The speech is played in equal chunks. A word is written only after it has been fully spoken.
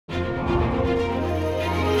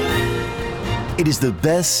It is the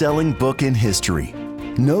best-selling book in history.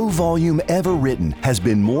 No volume ever written has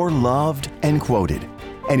been more loved and quoted.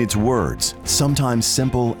 And its words, sometimes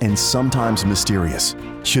simple and sometimes mysterious,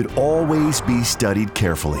 should always be studied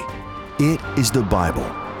carefully. It is the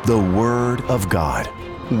Bible, the Word of God.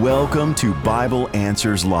 Welcome to Bible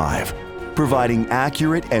Answers Live, providing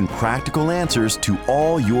accurate and practical answers to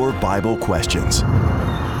all your Bible questions.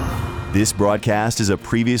 This broadcast is a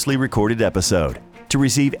previously recorded episode. To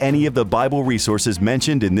receive any of the Bible resources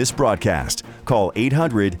mentioned in this broadcast, call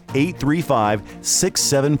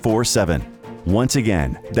 800-835-6747. Once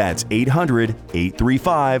again, that's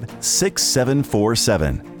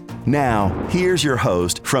 800-835-6747. Now, here's your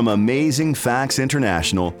host from Amazing Facts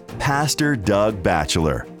International, Pastor Doug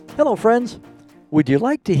Batchelor. Hello, friends. Would you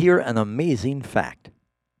like to hear an amazing fact?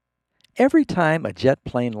 Every time a jet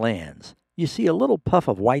plane lands, you see a little puff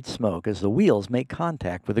of white smoke as the wheels make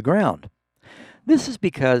contact with the ground. This is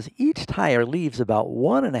because each tire leaves about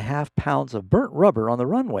 1.5 pounds of burnt rubber on the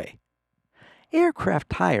runway. Aircraft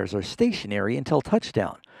tires are stationary until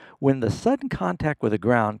touchdown, when the sudden contact with the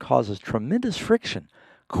ground causes tremendous friction,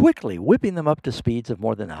 quickly whipping them up to speeds of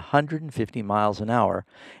more than 150 miles an hour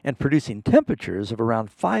and producing temperatures of around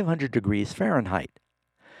 500 degrees Fahrenheit.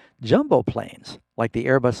 Jumbo planes, like the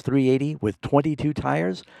Airbus 380 with 22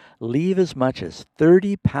 tires, leave as much as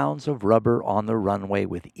 30 pounds of rubber on the runway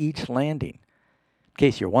with each landing. In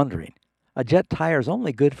case you're wondering, a jet tire is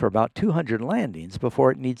only good for about 200 landings before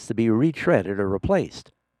it needs to be retreaded or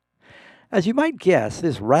replaced. As you might guess,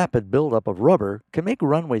 this rapid buildup of rubber can make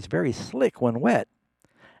runways very slick when wet.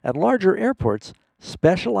 At larger airports,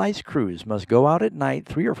 specialized crews must go out at night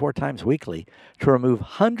 3 or 4 times weekly to remove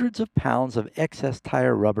hundreds of pounds of excess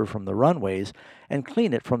tire rubber from the runways and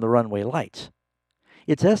clean it from the runway lights.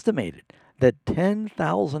 It's estimated that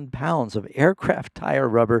 10,000 pounds of aircraft tire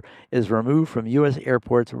rubber is removed from U.S.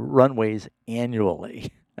 airports' runways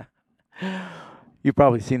annually. You've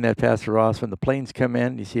probably seen that, Pastor Ross. When the planes come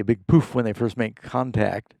in, you see a big poof when they first make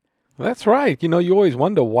contact. That's right. You know, you always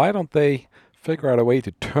wonder, why don't they figure out a way to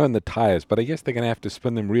turn the tires? But I guess they're going to have to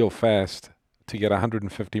spin them real fast to get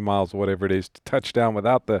 150 miles or whatever it is to touch down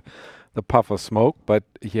without the puff of smoke. But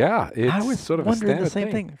yeah, it's sort of a standard thing. I was wondering the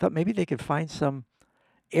same thing. I thought maybe they could find some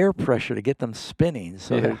air pressure to get them spinning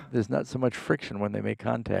so that there's not so much friction when they make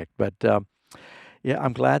contact. But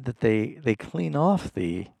I'm glad that they clean off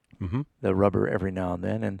the rubber every now and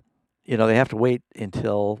then. And, you know, they have to wait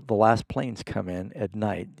until the last planes come in at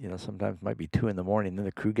night. You know, sometimes it might be 2 in the morning. Then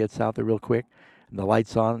the crew gets out there real quick and the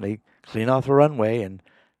lights on. And they clean off the runway and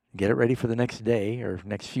get it ready for the next day or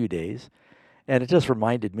next few days. And it just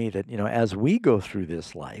reminded me that, you know, as we go through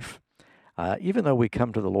this life, even though we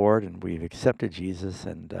come to the Lord and we've accepted Jesus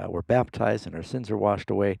and we're baptized and our sins are washed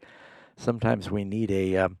away, sometimes we need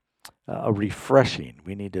a refreshing.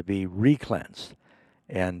 We need to be re-cleansed.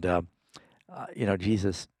 And, you know,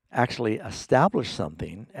 Jesus actually established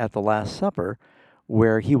something at the Last Supper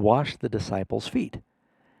where he washed the disciples' feet.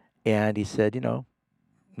 And he said, you know,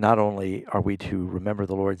 not only are we to remember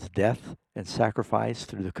the Lord's death and sacrifice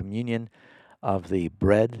through the communion of the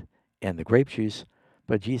bread and the grape juice,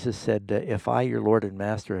 but Jesus said, if I, your Lord and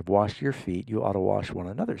Master, have washed your feet, you ought to wash one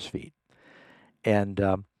another's feet. And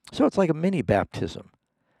so it's like a mini baptism.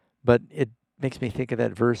 But it makes me think of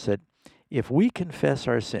that verse that if we confess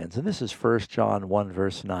our sins, and this is 1 John 1,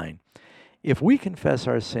 verse 9, if we confess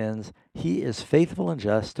our sins, he is faithful and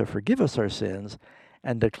just to forgive us our sins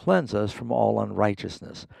and to cleanse us from all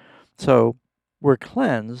unrighteousness. So we're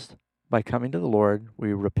cleansed by coming to the Lord.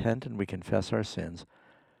 We repent and we confess our sins.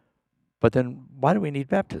 But then why do we need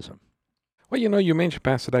baptism? Well, you know, you mentioned,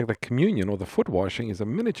 Pastor Doug, that communion or the foot washing is a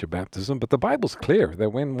miniature baptism, but the Bible's clear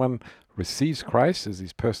that when one receives Christ as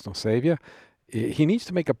his personal Savior, he needs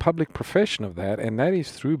to make a public profession of that, and that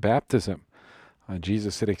is through baptism.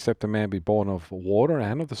 Jesus said, except a man be born of water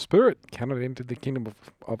and of the Spirit, cannot enter the kingdom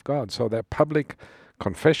of God. So that public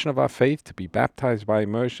confession of our faith, to be baptized by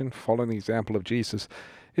immersion, following the example of Jesus,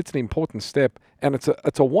 it's an important step, and it's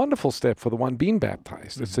a wonderful step for the one being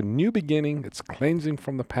baptized. Mm-hmm. It's a new beginning. It's cleansing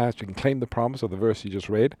from the past. You can claim the promise of the verse you just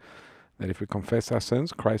read, that if we confess our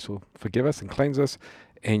sins, Christ will forgive us and cleanse us,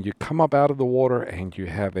 and you come up out of the water and you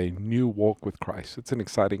have a new walk with Christ. It's an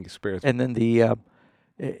exciting experience. And then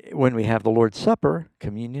when we have the Lord's Supper,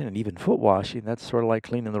 communion, and even foot washing, that's sort of like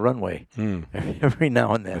cleaning the runway every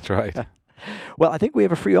now and then. That's right. Well, I think we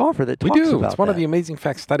have a free offer that talks about that. We do. It's one of the Amazing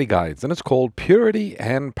Facts study guides, and it's called Purity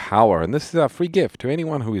and Power. And this is our free gift to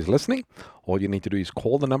anyone who is listening. All you need to do is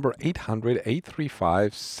call the number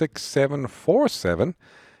 800-835-6747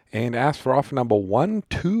 and ask for offer number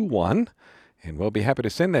 121. And we'll be happy to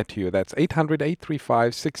send that to you. That's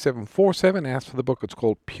 800-835-6747. Ask for the book. It's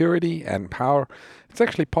called Purity and Power. It's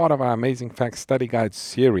actually part of our Amazing Facts Study Guide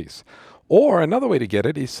series. Or another way to get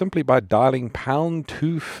it is simply by dialing pound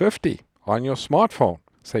 250 on your smartphone.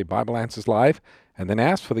 Say Bible Answers Live, and then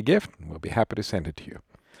ask for the gift, and we'll be happy to send it to you.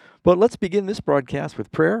 But let's begin this broadcast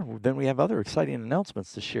with prayer. Then we have other exciting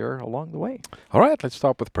announcements to share along the way. All right, let's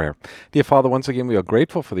start with prayer. Dear Father, once again, we are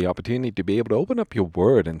grateful for the opportunity to be able to open up your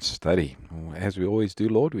word and study. As we always do,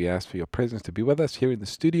 Lord, we ask for your presence to be with us here in the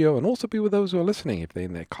studio and also be with those who are listening, if they're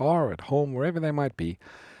in their car or at home, wherever they might be.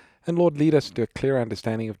 And Lord, lead us to a clear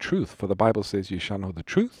understanding of truth, for the Bible says you shall know the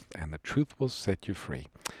truth, and the truth will set you free.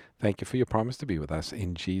 Thank you for your promise to be with us.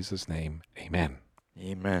 In Jesus' name, amen.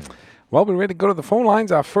 Amen. Well, we're ready to go to the phone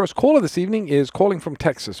lines. Our first caller this evening is calling from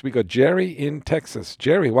Texas. We got Jerry in Texas.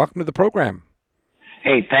 Jerry, welcome to the program.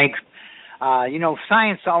 Hey, thanks.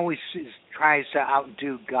 Science always tries to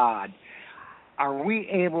outdo God.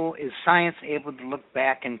 Is science able to look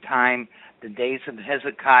back in time, the days of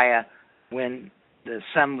Hezekiah, when the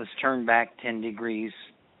sun was turned back 10 degrees?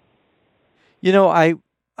 I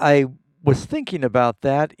was thinking about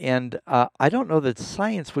that, and I don't know that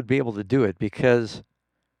science would be able to do it because,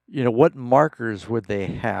 what markers would they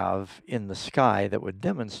have in the sky that would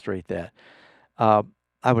demonstrate that?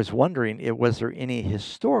 I was wondering, was there any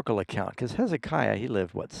historical account? Because Hezekiah, he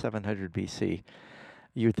lived, 700 BC?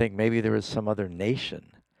 You'd think maybe there was some other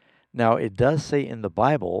nation. Now, it does say in the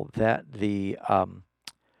Bible that the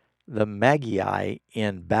Magi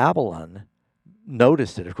in Babylon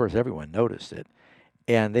noticed it. Of course, everyone noticed it.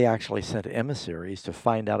 And they actually sent emissaries to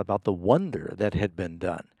find out about the wonder that had been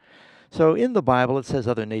done. So in the Bible, it says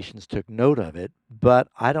other nations took note of it, but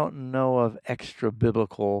I don't know of extra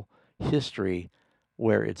biblical history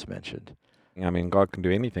where it's mentioned. I mean, God can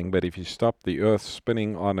do anything, but if you stop the earth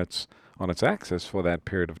spinning on its axis for that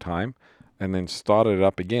period of time and then started it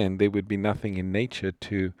up again, there would be nothing in nature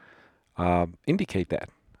to indicate that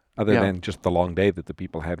other than just the long day that the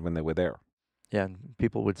people had when they were there. Yeah, and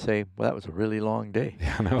people would say, well, that was a really long day.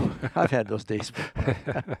 Yeah, I know. I've had those days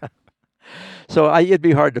before. So it'd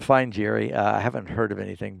be hard to find, Jerry. I haven't heard of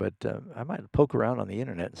anything, but I might poke around on the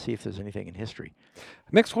internet and see if there's anything in history.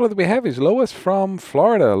 Next caller that we have is Lois from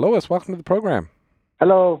Florida. Lois, welcome to the program.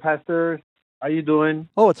 Hello, Pastor. How you doing?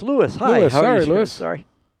 Oh, it's Louis. Hi. Louis, How are you? Louis. Sorry.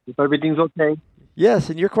 If everything's okay. Yes,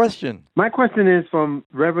 and your question? My question is from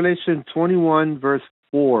Revelation 21, verse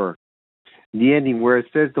 4, the ending, where it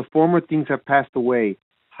says, the former things have passed away.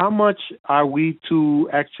 How much are we to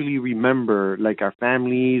actually remember, like our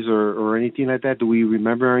families or anything like that? Do we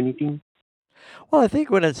remember anything? Well, I think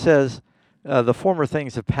when it says the former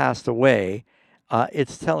things have passed away,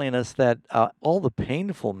 it's telling us that all the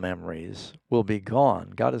painful memories will be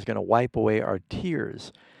gone. God is going to wipe away our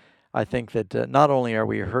tears. I think that not only are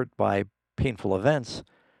we hurt by painful events,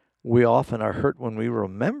 we often are hurt when we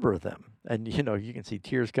remember them. And, you can see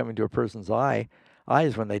tears coming to a person's eyes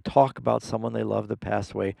when they talk about someone they love that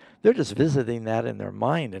passed away. They're just visiting that in their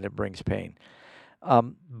mind, and it brings pain.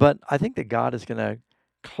 But I think that God is going to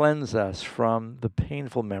cleanse us from the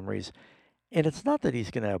painful memories. And it's not that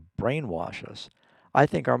he's going to brainwash us. I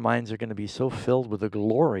think our minds are going to be so filled with the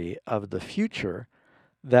glory of the future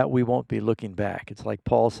that we won't be looking back. It's like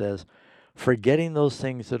Paul says, forgetting those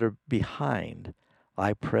things that are behind,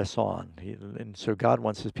 I press on. And so God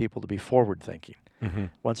wants his people to be forward thinking. Mm-hmm.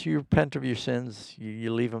 Once you repent of your sins,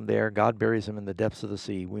 you leave them there. God buries them in the depths of the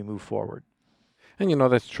sea. We move forward. And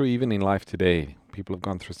that's true even in life today. People have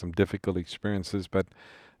gone through some difficult experiences, but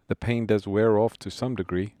the pain does wear off to some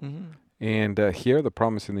degree. Mm-hmm. And here, the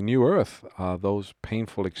promise in the new earth, those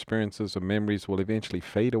painful experiences or memories will eventually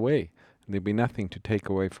fade away. And there'll be nothing to take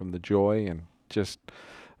away from the joy and just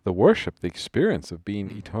the worship, the experience of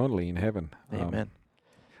being eternally in heaven. Amen.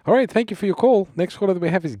 All right, thank you for your call. Next caller that we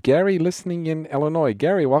have is Gary, listening in Illinois.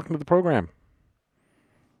 Gary, welcome to the program.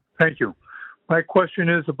 Thank you. My question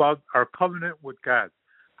is about our covenant with God.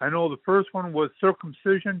 I know the first one was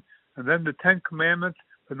circumcision and then the 10 Commandments,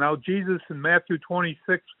 but now Jesus in Matthew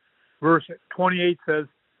 26, verse 28 says,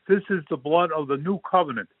 this is the blood of the new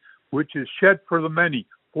covenant, which is shed for the many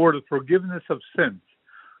for the forgiveness of sins.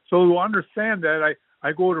 So to understand that,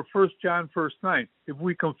 I go to 1 John verse 9. If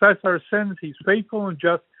we confess our sins, he's faithful and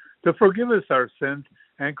just to forgive us our sins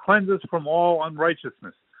and cleanse us from all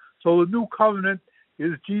unrighteousness. So the new covenant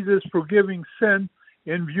is Jesus forgiving sin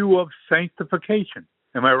in view of sanctification.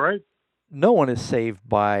 Am I right? No one is saved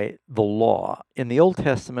by the law. In the Old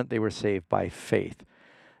Testament, they were saved by faith.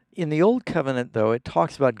 In the Old Covenant, though, it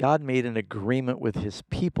talks about God made an agreement with his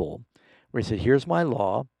people where he said, here's my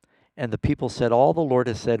law. And the people said, all the Lord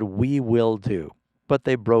has said, we will do. but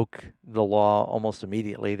they broke the law almost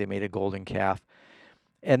immediately. They made a golden calf.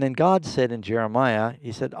 And then God said in Jeremiah,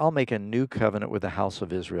 he said, I'll make a new covenant with the house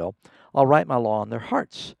of Israel. I'll write my law on their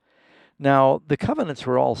hearts. Now, the covenants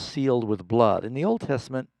were all sealed with blood. In the Old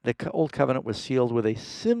Testament, the Old Covenant was sealed with a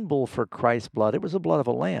symbol for Christ's blood. It was the blood of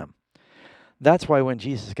a lamb. That's why when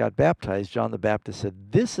Jesus got baptized, John the Baptist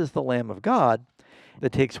said, this is the Lamb of God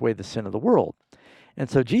that takes away the sin of the world. And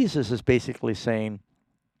so Jesus is basically saying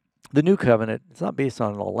the new covenant, it's not based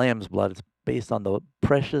on the lamb's blood, it's based on the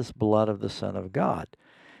precious blood of the Son of God.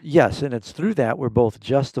 Yes, and it's through that we're both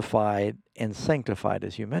justified and sanctified,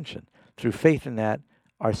 as you mentioned. Through faith in that,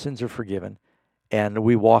 our sins are forgiven, and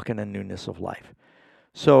we walk in a newness of life.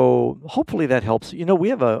 So hopefully that helps. You know, we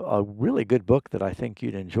have a really good book that I think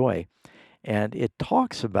you'd enjoy, and it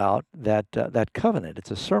talks about that covenant.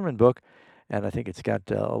 It's a sermon book, and I think it's got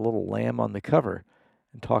a little lamb on the cover,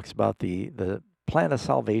 and talks about the plan of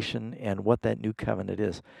salvation and what that new covenant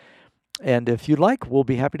is. And if you'd like, we'll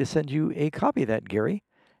be happy to send you a copy of that, Gary,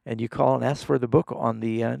 and you call and ask for the book on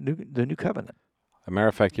the new covenant. As a matter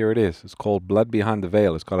of fact, here it is. It's called Blood Behind the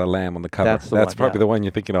Veil. It's got a lamb on the cover. That's probably the one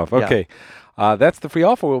you're thinking of. Okay. Yeah. That's the free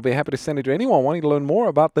offer. We'll be happy to send it to anyone wanting to learn more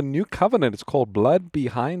about the new covenant. It's called Blood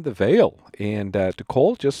Behind the Veil. And to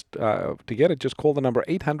call, to get it, just call the number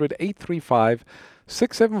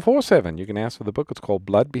 800-835-6747. You can ask for the book. It's called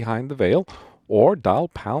Blood Behind the Veil. Or dial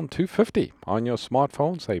pound 250 on your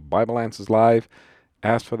smartphone. Say Bible Answers Live.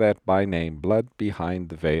 Ask for that by name, Blood Behind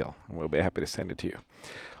the Veil. And we'll be happy to send it to you.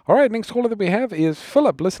 All right, next caller that we have is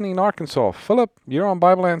Philip, listening in Arkansas. Philip, you're on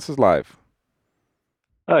Bible Answers Live.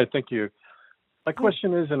 Hi, thank you. My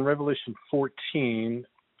question is in Revelation 14,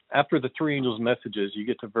 after the three angels' messages, you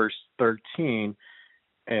get to verse 13,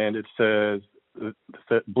 and it says,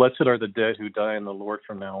 blessed are the dead who die in the Lord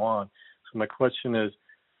from now on. So my question is,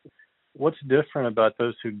 what's different about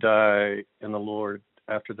those who die in the Lord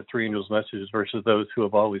after the three angels' messages versus those who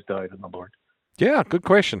have always died in the Lord? Yeah, good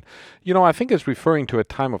question. You know, I think it's referring to a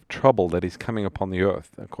time of trouble that is coming upon the earth.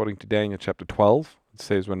 According to Daniel chapter 12, it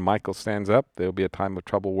says when Michael stands up, there will be a time of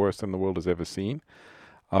trouble worse than the world has ever seen.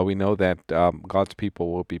 We know that God's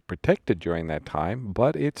people will be protected during that time,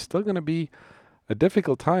 but it's still going to be a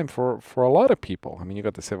difficult time for a lot of people. I mean, you've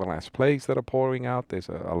got the 7 last plagues that are pouring out. There's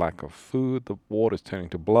a lack of food. The water's turning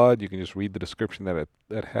to blood. You can just read the description that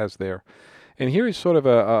it has there. And here is sort of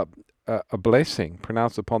a blessing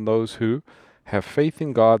pronounced upon those who have faith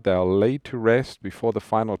in God. They are laid to rest before the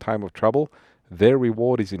final time of trouble. Their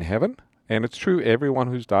reward is in heaven. And it's true, everyone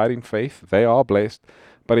who's died in faith, they are blessed.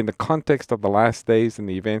 But in the context of the last days and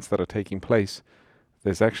the events that are taking place,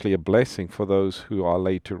 there's actually a blessing for those who are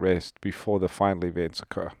laid to rest before the final events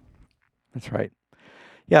occur. That's right.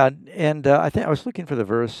 Yeah, and I think I was looking for the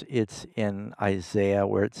verse. It's in Isaiah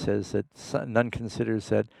where it says that none considers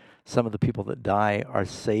that some of the people that die are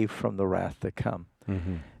saved from the wrath to come.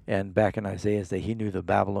 Mm-hmm. And back in Isaiah's day, he knew the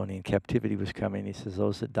Babylonian captivity was coming. He says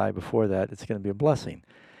those that die before that, it's going to be a blessing.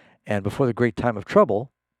 And before the great time of trouble,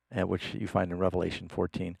 which you find in Revelation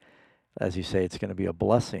 14, as you say, it's going to be a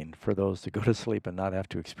blessing for those to go to sleep and not have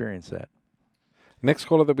to experience that. Next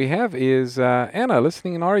caller that we have is Anna,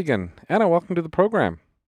 listening in Oregon. Anna, welcome to the program.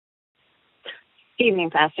 Evening,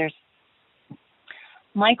 pastors.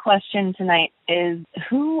 My question tonight is,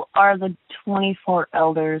 who are the 24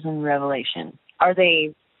 elders in Revelation? Are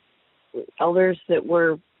they elders that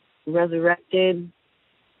were resurrected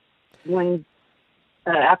when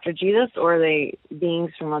after Jesus, or are they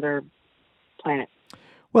beings from other planets?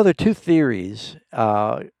 Well, there are two theories.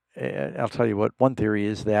 I'll tell you what. One theory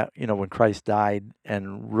is that, when Christ died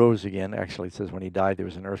and rose again, actually it says when he died there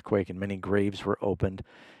was an earthquake and many graves were opened,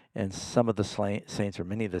 and some of the saints, or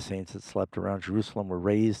many of the saints that slept around Jerusalem, were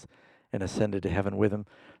raised and ascended to heaven with him.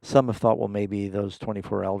 Some have thought, well, maybe those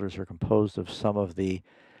 24 elders are composed of some of the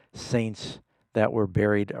saints that were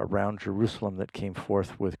buried around Jerusalem that came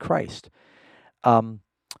forth with Christ.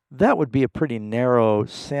 That would be a pretty narrow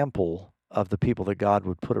sample of the people that God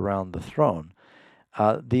would put around the throne.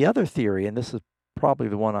 The other theory, and this is probably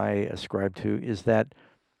the one I ascribe to, is that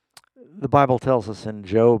the Bible tells us in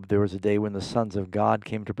Job there was a day when the sons of God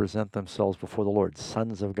came to present themselves before the Lord,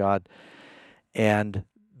 sons of God, and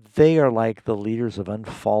they are like the leaders of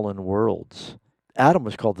unfallen worlds. Adam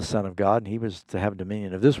was called the son of God, and he was to have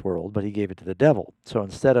dominion of this world, but he gave it to the devil. So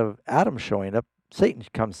instead of Adam showing up, Satan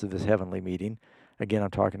comes to this heavenly meeting. Again,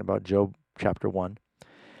 I'm talking about Job chapter 1.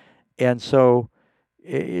 And so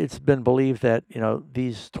it's been believed that,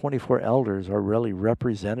 these 24 elders are really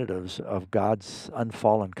representatives of God's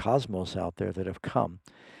unfallen cosmos out there that have come.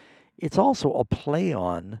 It's also a play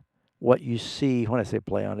on what you see. When I say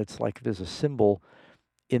play on, it's like there's a symbol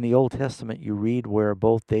in the Old Testament you read where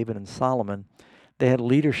both David and Solomon, they had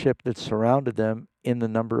leadership that surrounded them in the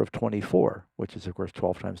number of 24, which is, of course,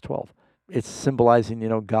 12 times 12. It's symbolizing,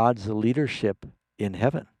 God's leadership in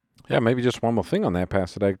heaven. Yeah, maybe just one more thing on that,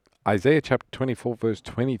 Pastor Doug. Isaiah chapter 24, verse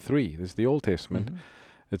 23, this is the Old Testament.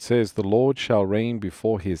 It says, the Lord shall reign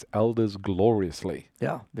before his elders gloriously.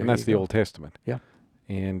 Yeah. And that's the Old Testament. Yeah.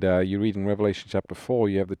 And you read in Revelation chapter 4,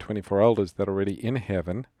 you have the 24 elders that are already in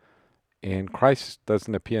heaven, and Christ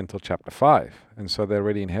doesn't appear until chapter 5. And so they're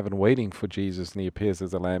already in heaven waiting for Jesus, and he appears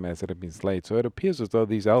as a lamb as it had been slain. So it appears as though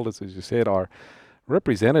these elders, as you said, are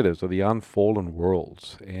representatives of the unfallen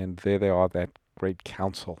worlds. And there they are, that great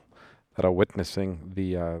council that are witnessing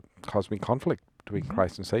the cosmic conflict between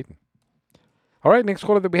Christ and Satan. All right, next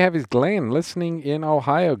caller that we have is Glenn, listening in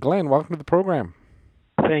Ohio. Glenn, welcome to the program.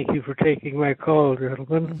 Thank you for taking my call,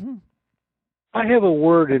 gentlemen. I have a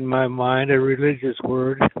word in my mind, a religious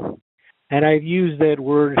word, and I've used that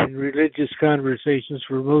word in religious conversations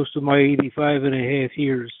for most of my 85 and a half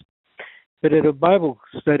years. But at a Bible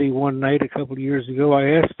study one night a couple of years ago,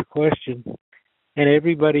 I asked the question, and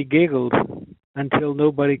everybody giggled until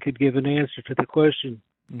nobody could give an answer to the question.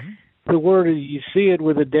 The word, you see it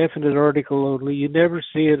with a definite article only. You never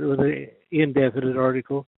see it with an indefinite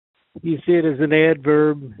article. You see it as an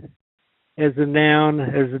adverb, as a noun,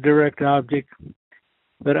 as a direct object.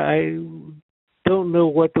 But I don't know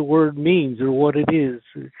what the word means or what it is.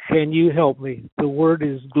 Can you help me? The word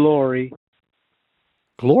is glory.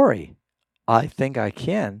 Glory? I think I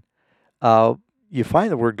can. You find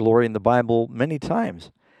the word glory in the Bible many times.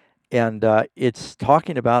 And it's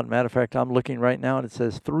talking about, matter of fact, I'm looking right now, and it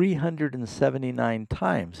says 379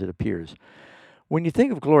 times it appears. When you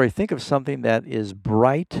think of glory, think of something that is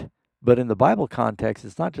bright, but in the Bible context,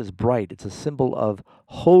 it's not just bright, it's a symbol of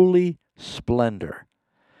holy splendor.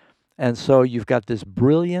 And so you've got this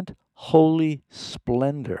brilliant, holy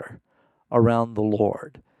splendor around the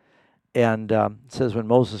Lord. And it says when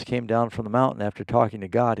Moses came down from the mountain after talking to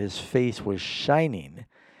God, his face was shining.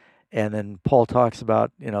 And then Paul talks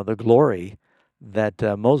about, the glory that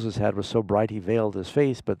Moses had was so bright he veiled his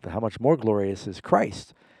face, but how much more glorious is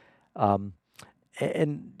Christ. And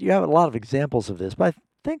you have a lot of examples of this, but I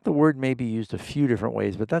think the word may be used a few different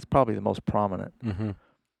ways, but that's probably the most prominent.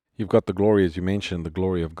 You've got the glory, as you mentioned, the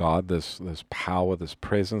glory of God, this power, this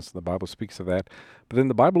presence. The Bible speaks of that. But then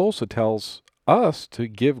the Bible also tells us to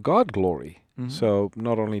give God glory. So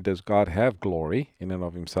not only does God have glory in and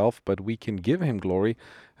of himself, but we can give him glory.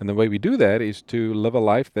 And the way we do that is to live a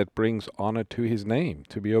life that brings honor to his name,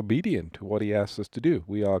 to be obedient to what he asks us to do.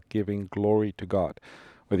 We are giving glory to God.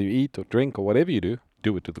 Whether you eat or drink or whatever you do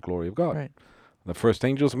it to the glory of God. Right. The first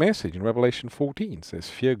angel's message in Revelation 14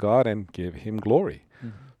 says, fear God and give him glory.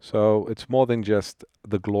 So it's more than just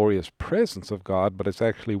the glorious presence of God, but it's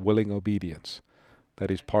actually willing obedience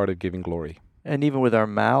that is part of giving glory. And even with our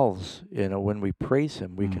mouths, when we praise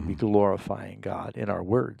him, we can be glorifying God in our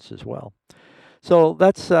words as well. So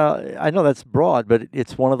that's, I know that's broad, but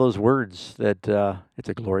it's one of those words that it's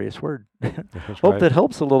a glorious word. Hope that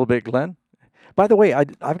helps a little bit, Glenn. By the way,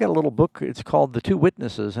 I've got a little book. It's called The Two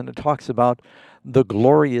Witnesses, and it talks about the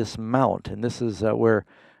glorious mount. And this is where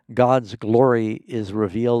God's glory is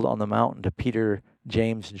revealed on the mountain to Peter,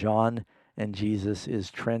 James, John, and Jesus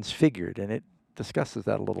is transfigured. And it discusses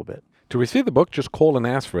that a little bit. To receive the book, just call and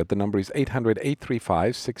ask for it. The number is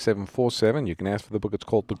 800-835-6747. You can ask for the book. It's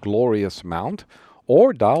called The Glorious Mount.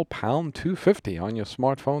 Or dial pound 250 on your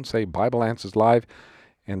smartphone. Say Bible Answers Live.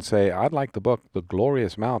 And say, I'd like the book, The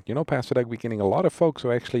Glorious Mount. Pastor Doug, we're getting a lot of folks who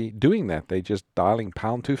are actually doing that. They're just dialing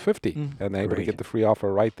pound 250. And they're able to get the free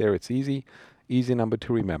offer right there. It's easy number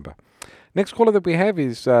to remember. Next caller that we have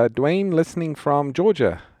is Dwayne, listening from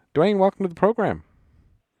Georgia. Dwayne, welcome to the program.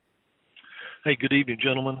 Hey, good evening,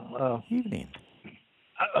 gentlemen. Evening.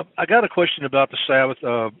 I got a question about the Sabbath.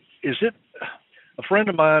 Is it a friend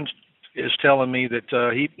of mine is telling me that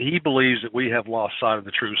he believes that we have lost sight of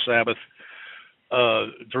the true Sabbath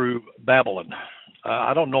through Babylon.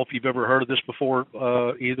 I don't know if you've ever heard of this before,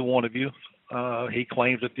 either one of you. He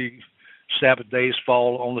claims that the Sabbath days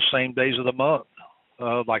fall on the same days of the month,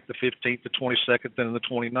 like the 15th, the 22nd, and the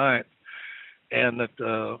 29th, and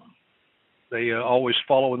that they always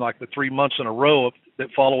follow in like the 3 months in a row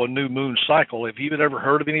that follow a new moon cycle. Have you ever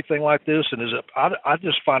heard of anything like this? And I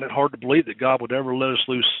just find it hard to believe that God would ever let us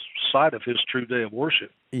lose sight of his true day of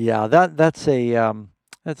worship. Yeah, that's a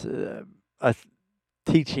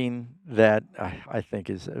teaching that I think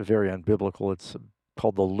is very unbiblical. It's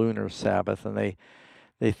called the lunar Sabbath, and they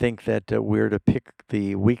think that we're to pick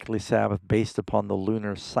the weekly Sabbath based upon the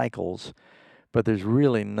lunar cycles, but there's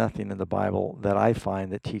really nothing in the Bible that I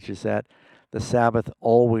find that teaches that. The Sabbath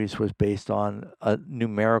always was based on a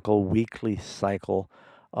numerical weekly cycle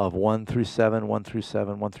of 1 through 7, 1 through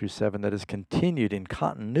 7, 1 through 7 that has continued in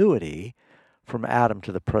continuity from Adam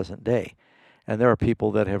to the present day. And there are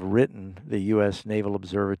people that have written the U.S. Naval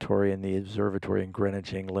Observatory and the observatory in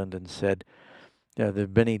Greenwich, England, and said, there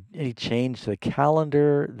have been any change to the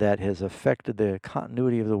calendar that has affected the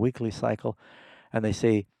continuity of the weekly cycle. And they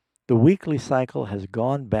say the weekly cycle has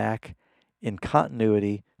gone back in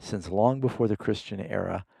continuity since long before the Christian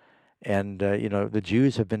era. And, the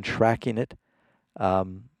Jews have been tracking it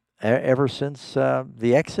ever since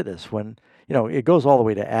the Exodus, when, it goes all the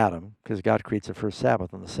way to Adam, because God creates the first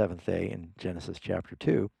Sabbath on the seventh day in Genesis chapter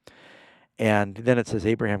 2. And then it says,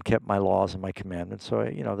 Abraham kept my laws and my commandments. So,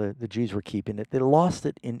 the Jews were keeping it. They lost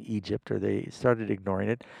it in Egypt, or they started ignoring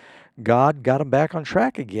it. God got them back on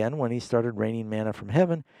track again when he started raining manna from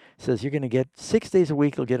heaven. He says, you're going to get 6 days a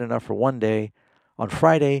week. You'll get enough for one day. On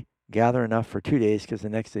Friday, gather enough for 2 days, because the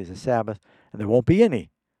next day is a Sabbath, and there won't be any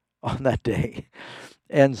on that day.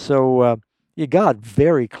 And so God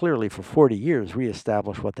very clearly for 40 years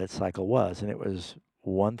reestablished what that cycle was, and it was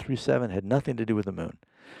 1 through 7, had nothing to do with the moon.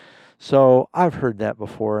 So I've heard that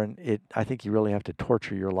before, and I think you really have to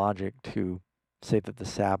torture your logic to say that the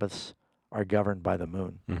Sabbaths are governed by the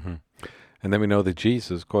moon. Mm-hmm. And then we know that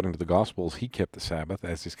Jesus, according to the Gospels, he kept the Sabbath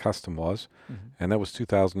as his custom was, and that was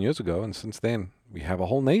 2,000 years ago. And since then, we have a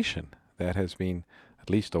whole nation that has been at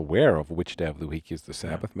least aware of which day of the week is the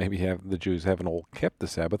Sabbath. Maybe the Jews haven't all kept the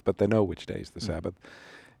Sabbath, but they know which day is the Sabbath,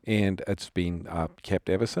 and it's been kept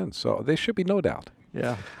ever since. So there should be no doubt.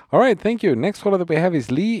 Yeah. All right, thank you. Next caller that we have is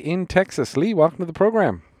Lee in Texas. Lee, welcome to the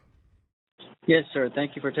program. Yes, sir.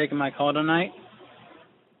 Thank you for taking my call tonight.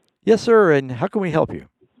 Yes, sir. And how can we help you?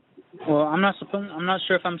 Well, I'm not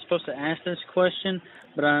sure if I'm supposed to ask this question,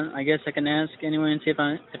 but I guess I can ask anyway and see if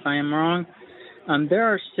I am wrong. There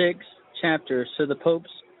are 6 chapters to the Pope's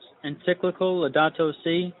encyclical Laudato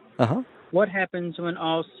Si. What happens when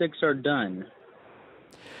all 6 are done?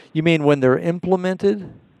 You mean when they're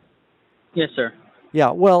implemented? Yes, sir.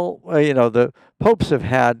 Yeah, well, the popes have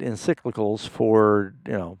had encyclicals for,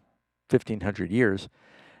 1,500 years,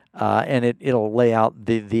 and it'll lay out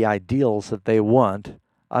the ideals that they want.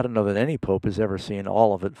 I don't know that any pope has ever seen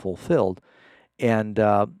all of it fulfilled. And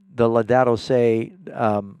the Laudato Si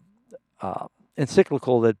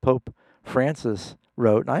encyclical that Pope Francis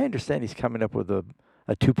wrote, and I understand he's coming up with a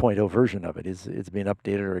 2.0 version of it. It's been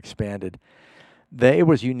updated or expanded. It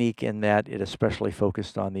was unique in that it especially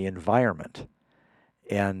focused on the environment.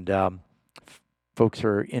 And folks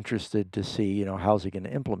are interested to see, how's he going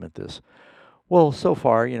to implement this? Well, so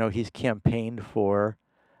far, he's campaigned for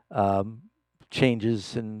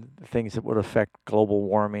changes and things that would affect global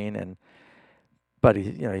warming, but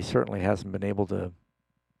he certainly hasn't been able to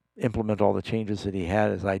implement all the changes that he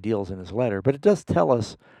had as ideals in his letter. But it does tell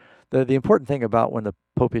us the important thing about when the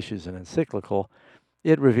Pope issues an encyclical,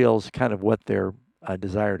 it reveals kind of what their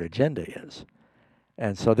desired agenda is.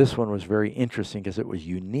 And so this one was very interesting because it was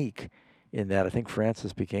unique in that I think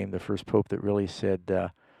Francis became the first Pope that really said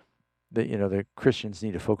that, the Christians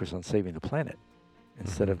need to focus on saving the planet.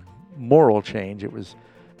 Instead of moral change, it was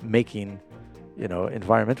making,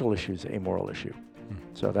 environmental issues a moral issue.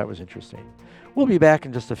 So that was interesting. We'll be back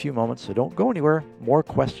in just a few moments, so don't go anywhere. More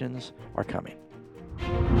questions are coming.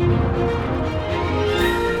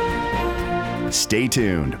 Stay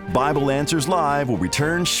tuned. Bible Answers Live will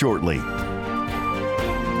return shortly.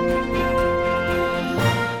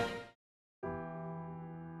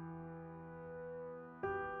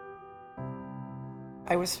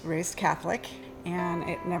 I was raised Catholic, and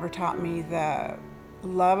it never taught me the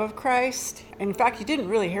love of Christ. In fact, you didn't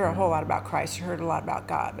really hear a whole lot about Christ. You heard a lot about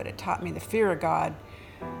God, but it taught me the fear of God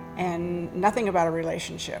and nothing about a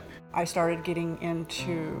relationship. I started getting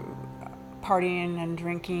into partying and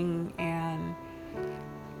drinking and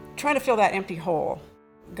trying to fill that empty hole.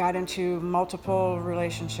 Got into multiple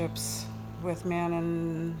relationships with men,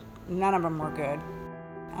 and none of them were good.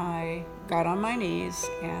 I got on my knees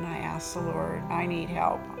and I asked the Lord, I need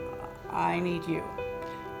help. I need you.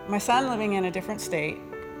 My son, living in a different state,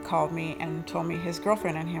 called me and told me his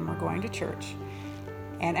girlfriend and him were going to church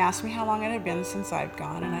and asked me how long it had been since I'd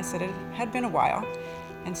gone, and I said it had been a while.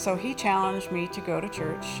 And so he challenged me to go to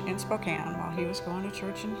church in Spokane while he was going to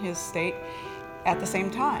church in his state at the same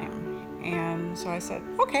time. And so I said,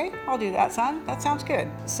 okay, I'll do that, son. That sounds good.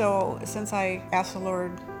 So since I asked the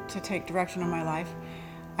Lord to take direction in my life,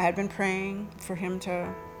 I had been praying for him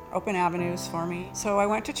to open avenues for me. So I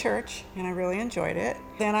went to church and I really enjoyed it.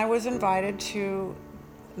 Then I was invited to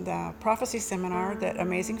the prophecy seminar that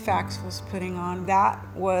Amazing Facts was putting on. That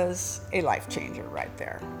was a life changer right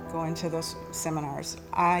there, going to those seminars.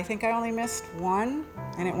 I think I only missed one,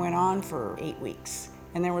 and it went on for 8 weeks.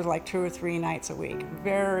 And there was like 2 or 3 nights a week.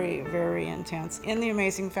 Very, very intense. In the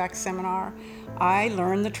Amazing Facts seminar, I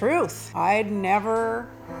learned the truth. I'd never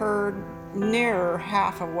heard near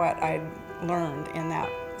half of what I'd learned in that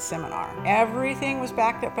seminar. Everything was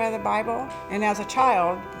backed up by the Bible. And as a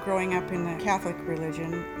child, growing up in the Catholic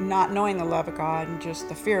religion, not knowing the love of God and just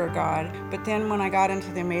the fear of God, but then when I got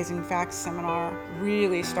into the Amazing Facts seminar,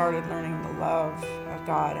 really started learning the love of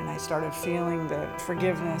God, and I started feeling the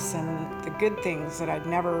forgiveness and the good things that I'd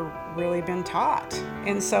never really been taught.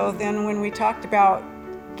 And so then when we talked about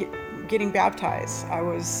getting baptized, I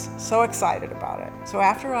was so excited about it. So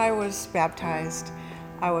after I was baptized,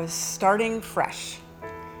 I was starting fresh.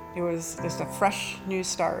 It was just a fresh new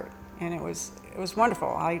start, and it was wonderful.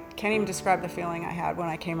 I can't even describe the feeling I had when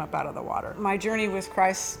I came up out of the water. My journey with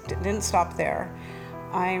Christ didn't stop there.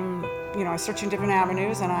 I'm searching different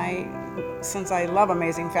avenues, and since I love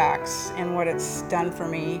Amazing Facts and what it's done for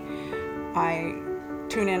me, I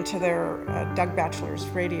tune into their Doug Batchelor's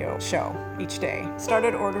radio show each day.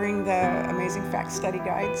 Started ordering the Amazing Facts study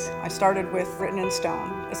guides. I started with Written in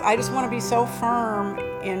Stone. I just want to be so firm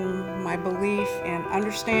in my belief and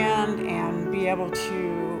understand and be able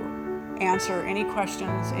to answer any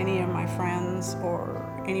questions any of my friends or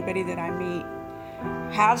anybody that I meet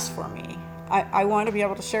has for me. I want to be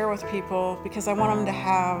able to share with people because I want them to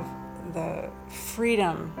have the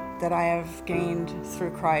freedom that I have gained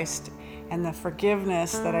through Christ, and the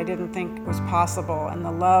forgiveness that I didn't think was possible, and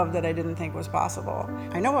the love that I didn't think was possible.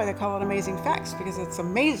 I know why they call it Amazing Facts, because it's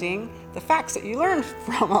amazing the facts that you learn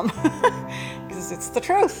from them, because it's the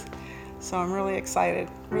truth. So I'm really excited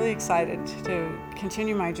to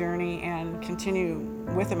continue my journey and continue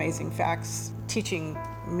with Amazing Facts, teaching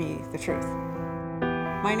me the truth.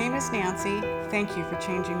 My name is Nancy. Thank you for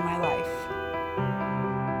changing my life.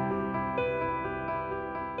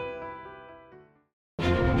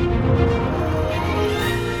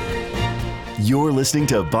 You're listening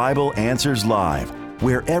to Bible Answers Live,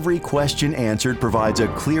 where every question answered provides a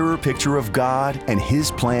clearer picture of God and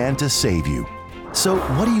His plan to save you. So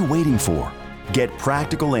what are you waiting for? Get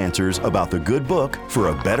practical answers about the good book for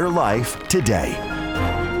a better life today.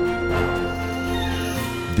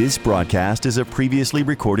 This broadcast is a previously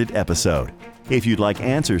recorded episode. If you'd like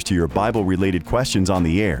answers to your Bible-related questions on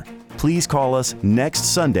the air, please call us next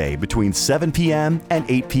Sunday between 7 p.m. and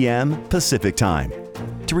 8 p.m. Pacific Time.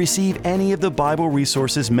 To receive any of the Bible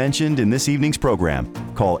resources mentioned in this evening's program,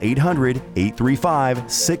 call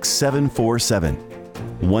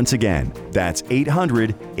 800-835-6747. Once again, that's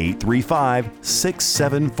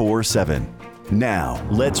 800-835-6747. Now,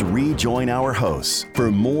 let's rejoin our hosts for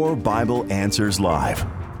more Bible Answers Live.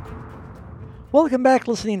 Welcome back,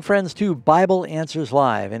 listening friends, to Bible Answers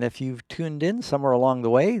Live. And if you've tuned in somewhere along the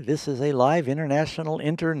way, this is a live international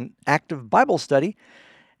interactive Bible study,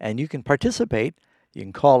 and you can participate. You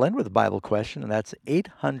can call in with a Bible question, and that's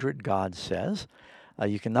 800-GOD-SAYS.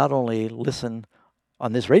 You can not only listen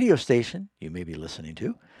on this radio station you may be listening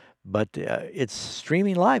to, but it's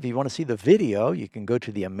streaming live. If you want to see the video, you can go to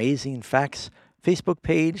the Amazing Facts Facebook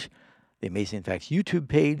page, the Amazing Facts YouTube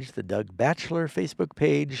page, the Doug Batchelor Facebook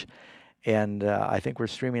page, and I think we're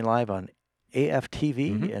streaming live on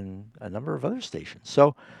AFTV and a number of other stations.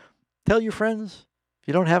 So tell your friends. If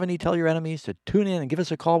you don't have any, tell your enemies to tune in and give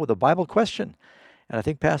us a call with a Bible question. And I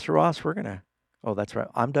think, Pastor Ross, we're going to... Oh, that's right.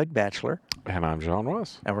 I'm Doug Batchelor. And I'm John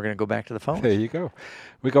Ross. And we're going to go back to the phone. There you go.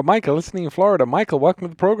 We got Michael listening in Florida. Michael, welcome to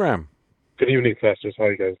the program. Good evening, pastors. How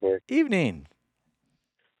are you guys doing? Evening.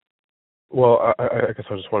 Well, I guess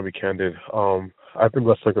I just want to be candid. I've been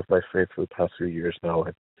wrestling with my faith for the past few years now.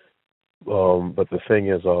 But the thing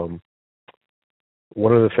is, one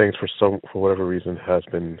of the things for whatever reason has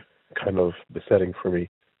been kind of besetting for me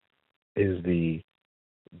is the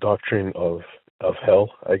doctrine of hell,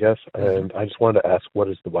 I guess. And I just wanted to ask, what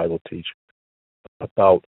does the Bible teach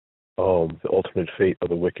about the ultimate fate of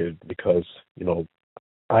the wicked? Because,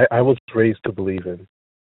 I was raised to believe in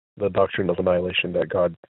the doctrine of annihilation, that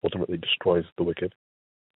God ultimately destroys the wicked.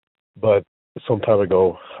 But some time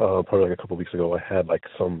ago, probably like a couple of weeks ago, I had like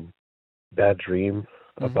some bad dream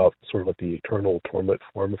about sort of like the eternal torment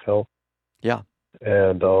form of hell. Yeah.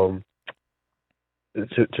 And to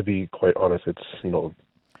be quite honest, it's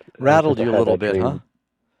rattled you a little bit, dream, huh?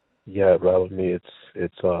 Yeah, it rattled me.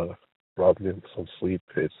 It's robbed me of some sleep.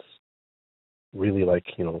 It's really like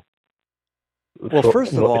Well,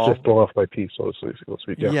 first of all, it's just thrown off my peace, so to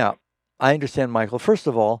speak. Yeah, I understand, Michael. First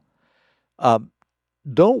of all,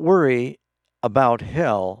 don't worry about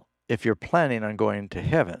hell if you're planning on going to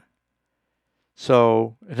heaven.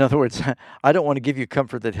 So, in other words, I don't want to give you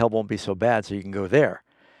comfort that hell won't be so bad so you can go there.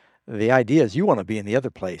 The idea is you want to be in the other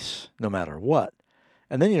place no matter what.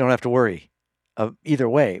 And then you don't have to worry either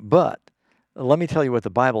way. But let me tell you what the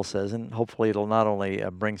Bible says, and hopefully it'll not only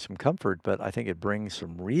bring some comfort, but I think it brings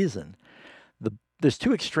some reason. There's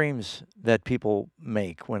two extremes that people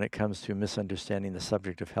make when it comes to misunderstanding the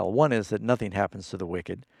subject of hell. One is that nothing happens to the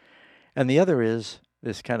wicked, and the other is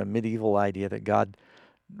this kind of medieval idea that God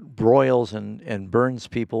broils and burns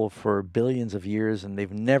people for billions of years, and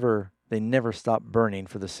they never stop burning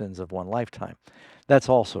for the sins of one lifetime. That's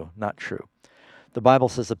also not true. The Bible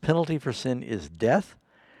says the penalty for sin is death.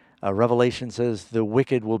 Revelation says the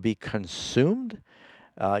wicked will be consumed.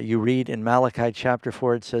 You read in Malachi chapter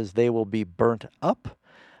 4, it says they will be burnt up.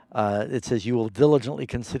 It says you will diligently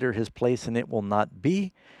consider his place and it will not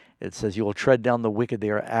be. It says you will tread down the wicked.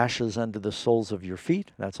 They are ashes under the soles of your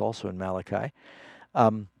feet. That's also in Malachi.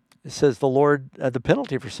 It says the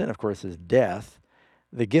penalty for sin, of course, is death.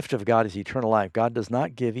 The gift of God is eternal life. God does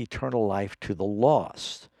not give eternal life to the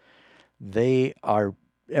lost.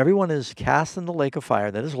 Everyone is cast in the lake of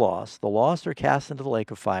fire that is lost. The lost are cast into the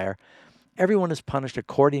lake of fire. Everyone is punished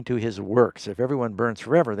according to his works. If everyone burns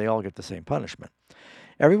forever, they all get the same punishment.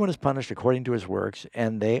 Everyone is punished according to his works,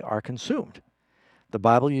 and they are consumed. The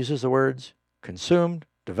Bible uses the words consumed,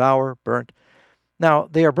 devour, burnt. Now,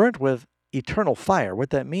 they are burnt with eternal fire.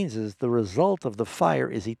 What that means is the result of the fire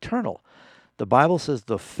is eternal. The Bible says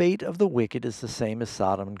the fate of the wicked is the same as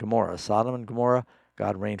Sodom and Gomorrah. Sodom and Gomorrah,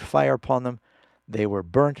 God rained fire upon them. They were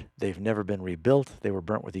burnt. They've never been rebuilt. They were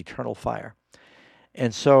burnt with eternal fire.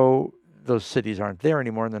 And so those cities aren't there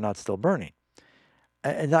anymore, and they're not still burning.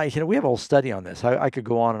 And we have a whole study on this. I could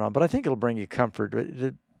go on and on, but I think it'll bring you comfort.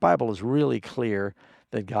 The Bible is really clear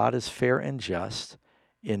that God is fair and just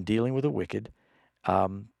in dealing with the wicked.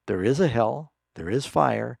 There is a hell, there is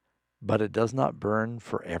fire, but it does not burn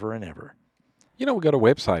forever and ever. We've got a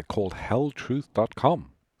website called helltruth.com.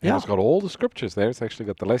 And it's got all the scriptures there. It's actually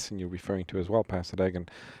got the lesson you're referring to as well, Pastor Dagan.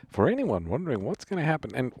 For anyone wondering what's going to happen,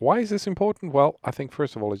 and why is this important? Well, I think,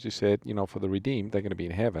 first of all, as you said, for the redeemed, they're going to be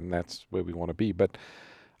in heaven. That's where we want to be. But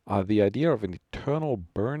the idea of an eternal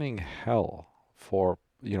burning hell for,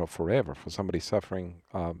 forever, for somebody suffering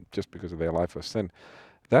just because of their life of sin,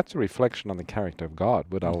 that's a reflection on the character of God.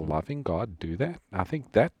 Would a loving God do that? I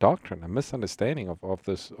think that doctrine, a misunderstanding of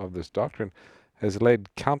this doctrine, has led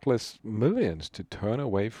countless millions to turn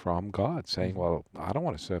away from God, saying, well, I don't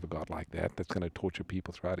want to serve a God like that that's going to torture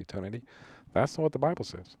people throughout eternity. That's not what the Bible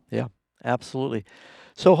says. Yeah, absolutely.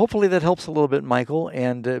 So hopefully that helps a little bit, Michael,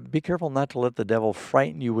 and be careful not to let the devil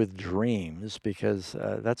frighten you with dreams, because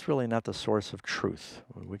that's really not the source of truth.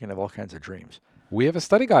 We can have all kinds of dreams. We have a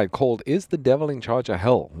study guide called Is the Devil in Charge of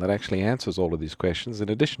Hell? That actually answers all of these questions. In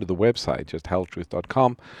addition to the website, just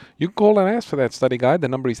helltruth.com, you can call and ask for that study guide. The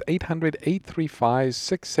number is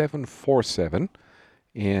 800-835-6747.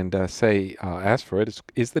 And ask for it.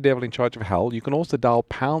 Is the devil in charge of hell? You can also dial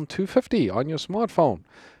pound 250 on your smartphone.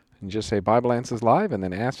 And just say Bible Answers Live and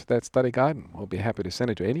then ask for that study guide. And we'll be happy to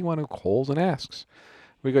send it to anyone who calls and asks.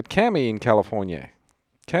 We got Cammie in California.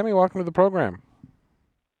 Cammie, welcome to the program.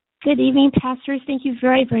 Good evening, pastors. Thank you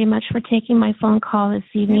very, very much for taking my phone call this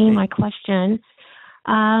evening. My question,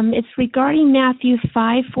 it's regarding Matthew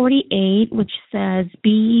 5:48, which says,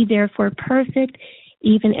 "Be ye therefore perfect,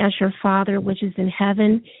 even as your Father which is in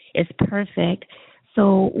heaven is perfect."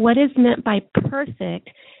 So what is meant by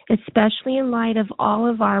perfect, especially in light of all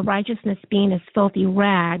of our righteousness being as filthy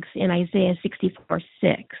rags in Isaiah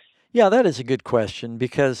 64:6? Yeah, that is a good question,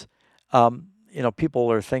 because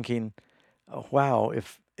people are thinking, oh, wow,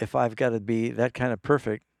 if I've got to be that kind of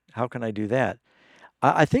perfect, how can I do that?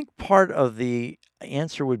 I think part of the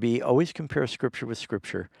answer would be always compare Scripture with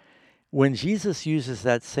Scripture. When Jesus uses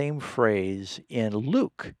that same phrase in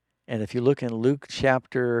Luke, and if you look in Luke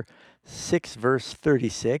chapter 6, verse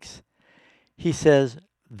 36, he says,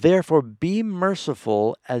 "Therefore be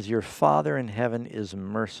merciful as your Father in heaven is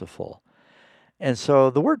merciful." And so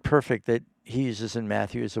the word perfect that he uses in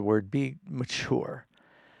Matthew is the word be mature.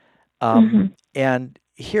 And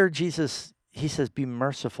here Jesus, he says, be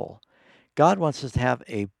merciful. God wants us to have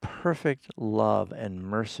a perfect love and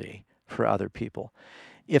mercy for other people.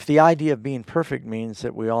 If the idea of being perfect means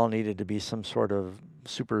that we all needed to be some sort of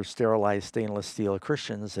super sterilized stainless steel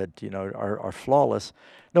Christians that are flawless,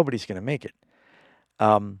 nobody's going to make it.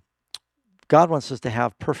 God wants us to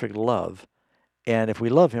have perfect love, and if we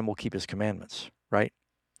love him, we'll keep his commandments, right?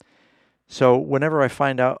 So whenever I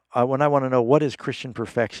find out, when I want to know what is Christian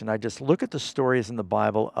perfection, I just look at the stories in the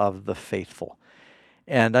Bible of the faithful.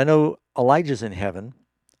 And I know Elijah's in heaven.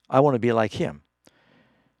 I want to be like him.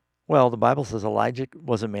 Well, the Bible says Elijah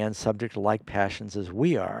was a man subject to like passions as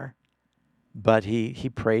we are, but he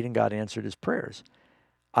prayed and God answered his prayers.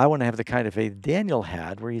 I want to have the kind of faith Daniel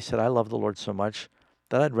had, where he said, I love the Lord so much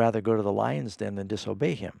that I'd rather go to the lion's den than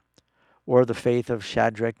disobey him. Or the faith of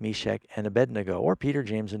Shadrach, Meshach, and Abednego, or Peter,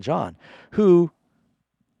 James, and John, who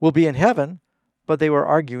will be in heaven, but they were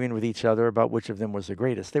arguing with each other about which of them was the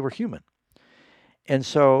greatest. They were human. And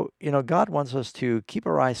so, God wants us to keep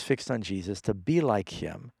our eyes fixed on Jesus, to be like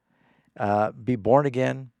him, be born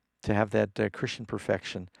again, to have that Christian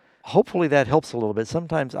perfection. Hopefully that helps a little bit.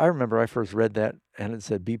 Sometimes I remember I first read that and it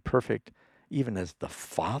said, be perfect, even as the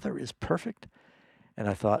Father is perfect. And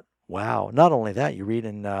I thought, wow, not only that, you read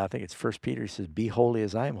in, I think it's 1 Peter, he says, be holy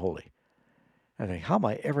as I am holy. I think, how am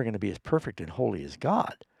I ever going to be as perfect and holy as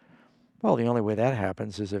God? Well, the only way that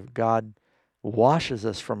happens is if God washes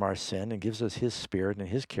us from our sin and gives us his spirit and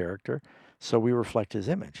his character so we reflect his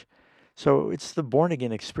image. So it's the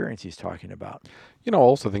born-again experience he's talking about. I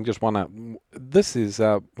also think this is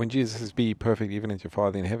when Jesus says, be perfect even as your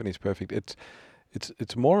Father in heaven is perfect,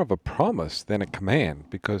 it's more of a promise than a command,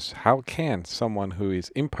 because how can someone who is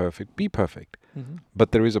imperfect be perfect? Mm-hmm.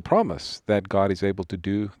 But there is a promise that God is able to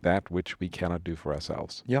do that which we cannot do for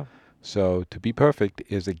ourselves. Yeah. So to be perfect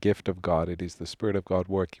is a gift of God. It is the Spirit of God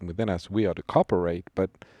working within us. We are to cooperate, but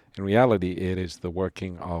in reality, it is the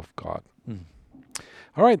working of God. Mm.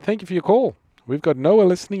 All right, thank you for your call. We've got Noah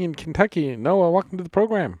listening in Kentucky. Noah, welcome to the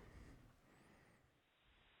program.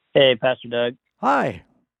 Hey, Pastor Doug. Hi.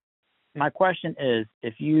 My question is,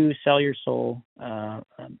 if you sell your soul to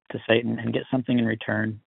Satan and get something in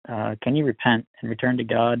return, can you repent and return to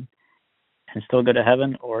God and still go to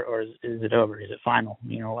heaven, or is it over? Is it final?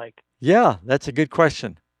 Yeah, that's a good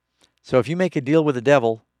question. So if you make a deal with the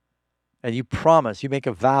devil and you promise, you make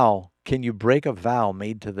a vow, can you break a vow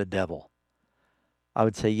made to the devil? I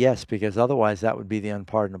would say yes, because otherwise that would be the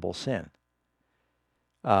unpardonable sin.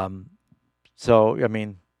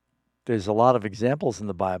 There's a lot of examples in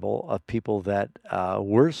the Bible of people that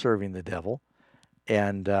were serving the devil,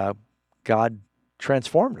 and God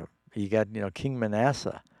transformed them. You got, King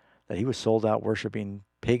Manasseh, that he was sold out worshiping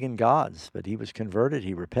pagan gods, but he was converted,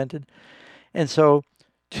 he repented. And so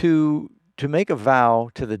to make a vow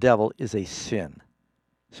to the devil is a sin.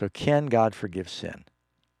 So can God forgive sin?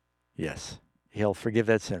 Yes, he'll forgive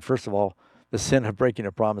that sin. First of all, the sin of breaking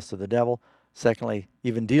a promise to the devil. Secondly,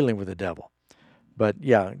 even dealing with the devil. But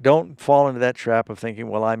yeah, don't fall into that trap of thinking,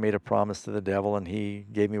 well, I made a promise to the devil and he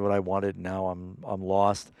gave me what I wanted. Now I'm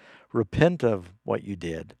lost. Repent of what you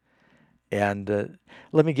did. And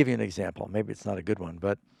let me give you an example. Maybe it's not a good one,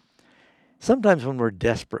 but sometimes when we're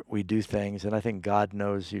desperate, we do things, and I think God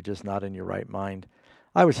knows you're just not in your right mind.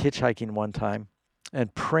 I was hitchhiking one time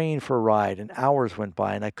and praying for a ride, and hours went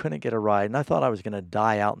by, and I couldn't get a ride, and I thought I was going to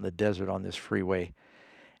die out in the desert on this freeway.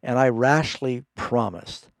 And I rashly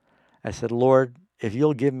promised. I said, Lord, if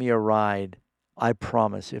you'll give me a ride, I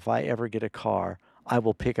promise if I ever get a car, I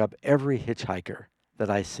will pick up every hitchhiker that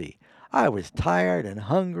I see. I was tired and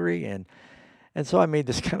hungry, and so I made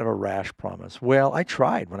this kind of a rash promise. Well, I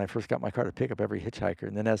tried when I first got my car to pick up every hitchhiker,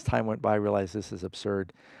 and then as time went by, I realized this is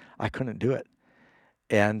absurd. I couldn't do it.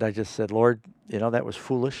 And I just said, Lord, that was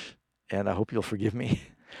foolish, and I hope you'll forgive me.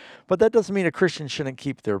 But that doesn't mean a Christian shouldn't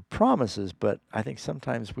keep their promises, but I think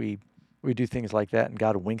sometimes we do things like that, and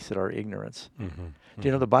God winks at our ignorance. Mm-hmm. Do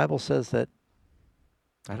you know the Bible says that,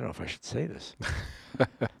 I don't know if I should say this.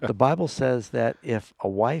 The Bible says that if a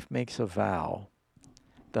wife makes a vow,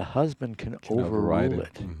 the husband can overrule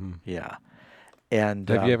it. Mm-hmm. Yeah. And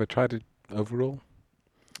have you ever tried to overrule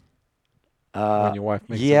when your wife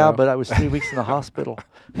makes a vow? Yeah, but I was 3 weeks in the hospital.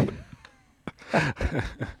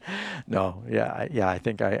 No, I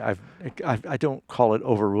think I don't call it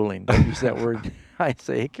overruling. Don't use that word. I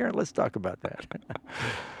say, hey, Karen, let's talk about that.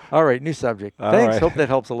 All right, new subject. Thanks. Right. Hope that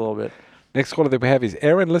helps a little bit. Next caller that we have is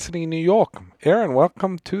Aaron, listening in New York. Aaron,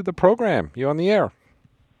 welcome to the program. You're on the air.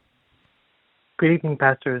 Good evening,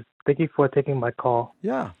 pastors. Thank you for taking my call.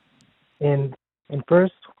 Yeah. In 1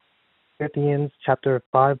 Corinthians chapter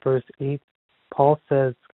 5, verse 8, Paul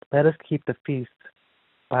says, "Let us keep the feast."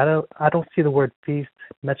 But I don't see the word feast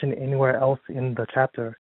mentioned anywhere else in the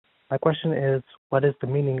chapter. My question is, what is the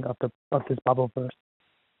meaning of this Bible verse?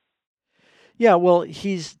 Yeah, well,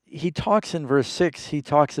 he talks in verse 6, he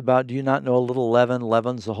talks about, do you not know a little leaven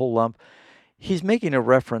leavens the whole lump? He's making a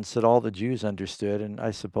reference that all the Jews understood, and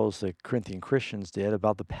I suppose the Corinthian Christians did,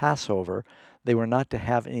 about the Passover. They were not to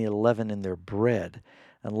have any leaven in their bread.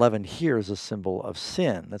 And leaven here is a symbol of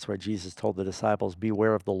sin. That's why Jesus told the disciples,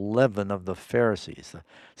 beware of the leaven of the Pharisees, the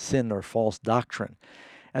sin or false doctrine.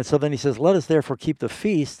 And so then he says, let us therefore keep the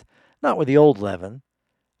feast, not with the old leaven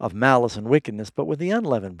of malice and wickedness, but with the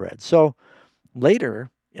unleavened bread. So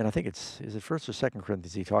later, and I think is it First or Second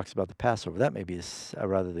Corinthians? He talks about the Passover. That may be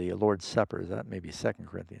rather the Lord's Supper. That may be Second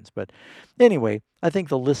Corinthians. But anyway, I think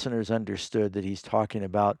the listeners understood that he's talking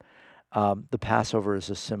about the Passover is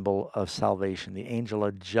a symbol of salvation. The angel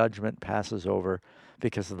of judgment passes over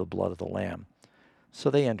because of the blood of the Lamb. So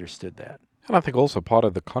they understood that. And I think also part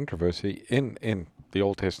of the controversy in the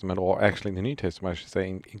Old Testament, or actually in the New Testament, I should say,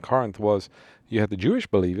 in Corinth, was you had the Jewish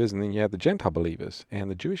believers and then you had the Gentile believers. And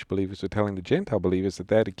the Jewish believers were telling the Gentile believers that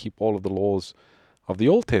they had to keep all of the laws of the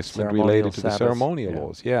Old Testament related to the ceremonial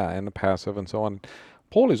laws. Yeah, and the Passover and so on.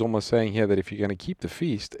 Paul is almost saying here that if you're going to keep the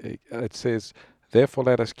feast, it says, therefore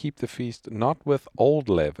let us keep the feast not with old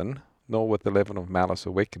leaven, nor with the leaven of malice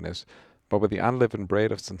or wickedness, but with the unleavened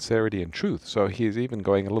bread of sincerity and truth. So he's even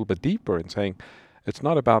going a little bit deeper and saying it's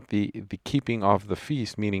not about the keeping of the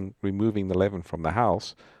feast, meaning removing the leaven from the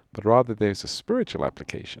house, but rather there's a spiritual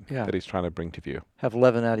application that he's trying to bring to view. Have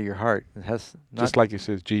leaven out of your heart. It has just like he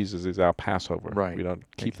says, Jesus is our Passover. Right. We don't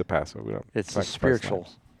keep the Passover. We don't. It's a spiritual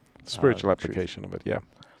application of it. Yeah.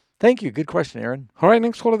 Thank you. Good question, Aaron. All right.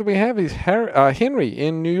 Next caller that we have is Henry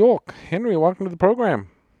in New York. Henry, welcome to the program.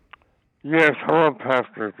 Yes, hello,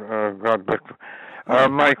 Pastor. God bless you.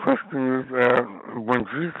 My question is, when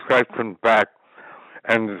Jesus Christ comes back,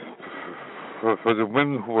 and for the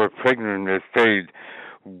women who are pregnant and they're saved,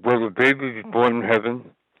 will the baby be born in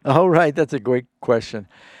heaven? Oh, right. That's a great question.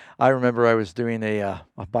 I remember I was doing a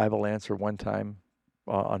Bible answer one time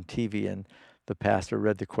on TV, and the pastor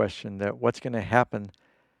read the question that what's going to happen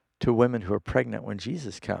to women who are pregnant when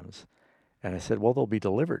Jesus comes? And I said, well, they'll be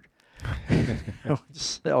delivered.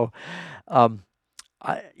 So,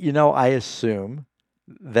 I assume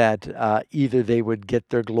that either they would get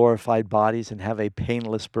their glorified bodies and have a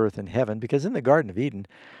painless birth in heaven, because in the Garden of Eden,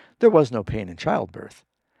 there was no pain in childbirth.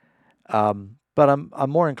 But I'm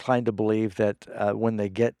more inclined to believe that when they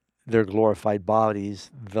get their glorified bodies,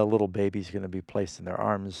 the little baby's going to be placed in their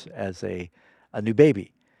arms as a new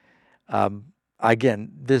baby.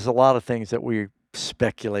 Again, there's a lot of things that we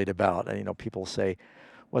speculate about. And, people say,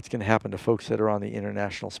 what's going to happen to folks that are on the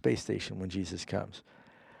International Space Station when Jesus comes?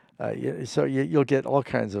 So you'll get all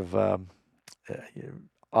kinds of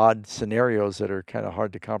odd scenarios that are kind of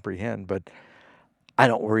hard to comprehend, but I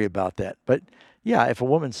don't worry about that. But yeah, if a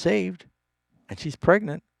woman's saved and she's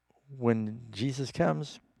pregnant, when Jesus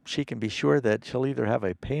comes, she can be sure that she'll either have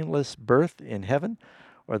a painless birth in heaven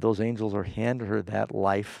or those angels will hand her that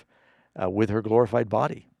life with her glorified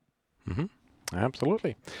body. Mm-hmm.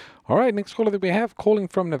 Absolutely. All right, next caller that we have calling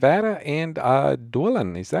from Nevada, and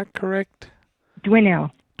Dwellin, is that correct?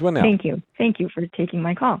 Dwinell. Dwinell. Thank you for taking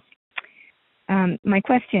my call. My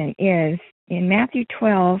question is, in Matthew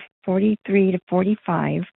 12:43 to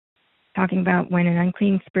 45, talking about when an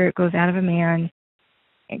unclean spirit goes out of a man,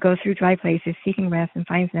 it goes through dry places, seeking rest, and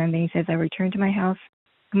finds none. Then he says, I return to my house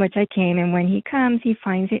from which I came, and when he comes, he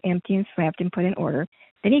finds it empty and swept and put in order.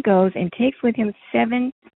 Then he goes and takes with him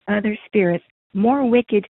 7 other spirits more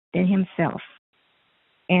wicked than himself.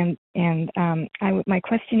 And my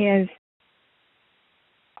question is,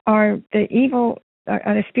 are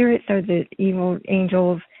the spirits, are the evil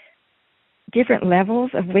angels different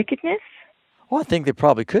levels of wickedness? Well, I think they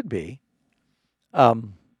probably could be. I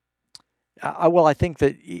think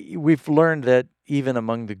that we've learned that even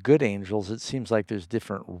among the good angels, it seems like there's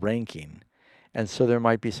different ranking. And so there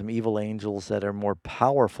might be some evil angels that are more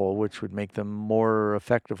powerful, which would make them more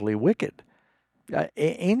effectively wicked.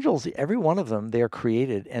 Angels, every one of them, they are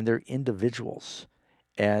created and they're individuals.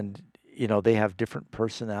 And, they have different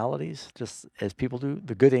personalities, just as people do.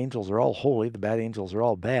 The good angels are all holy. The bad angels are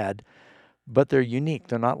all bad. But they're unique.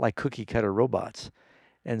 They're not like cookie-cutter robots.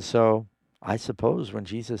 And so I suppose when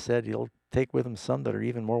Jesus said he'll take with him some that are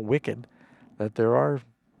even more wicked, that there are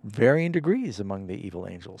varying degrees among the evil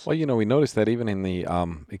angels. Well, we noticed that even in the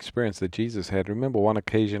experience that Jesus had. Remember one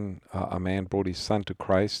occasion a man brought his son to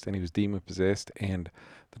Christ and he was demon-possessed, and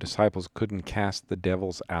the disciples couldn't cast the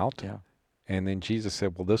devils out. Yeah. And then Jesus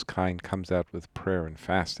said, well, this kind comes out with prayer and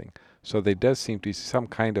fasting. So there does seem to be some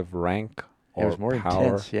kind of rank or more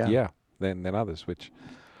power intense, than others, which,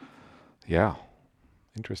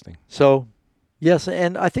 interesting. So, yes,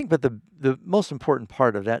 and I think but the most important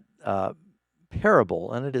part of that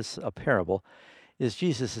parable, and it is a parable, is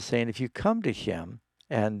Jesus is saying if you come to him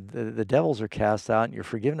and the devils are cast out and you're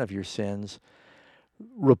forgiven of your sins,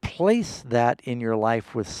 replace that in your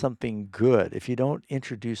life with something good. If you don't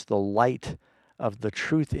introduce the light of the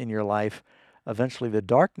truth in your life, eventually the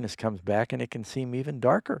darkness comes back and it can seem even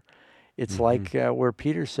darker. It's like where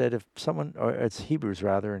Peter said, if someone, or it's Hebrews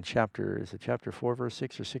rather, in chapter 4, verse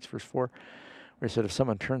 6 or 6, verse 4, where he said, if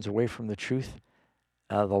someone turns away from the truth,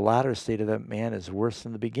 the latter state of that man is worse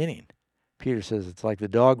than the beginning. Peter says it's like the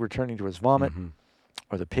dog returning to his vomit,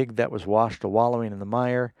 or the pig that was washed wallowing in the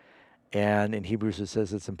mire. And in Hebrews it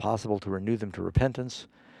says it's impossible to renew them to repentance.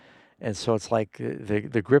 And so it's like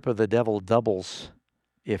the grip of the devil doubles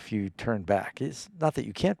if you turn back. It's not that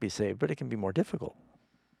you can't be saved, but it can be more difficult.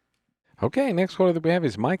 Okay, next caller that we have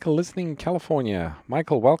is Michael, listening in California.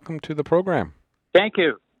 Michael, welcome to the program. Thank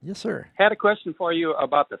you. Yes, sir. Had a question for you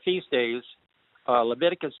about the feast days.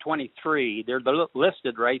 Leviticus 23, they're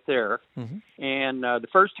listed right there. And the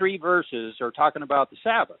first 3 verses are talking about the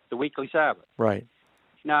Sabbath, the weekly Sabbath. Right.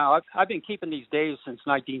 Now, I've been keeping these days since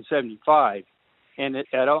 1975, and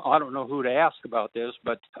I don't know who to ask about this,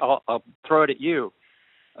 but I'll throw it at you.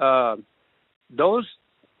 Those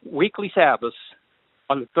weekly Sabbaths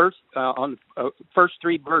on the first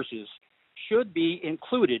 3 verses should be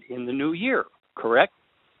included in the new year, correct?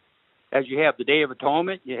 As you have the Day of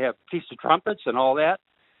Atonement, you have Feast of Trumpets and all that.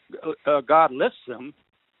 God lists them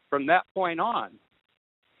from that point on.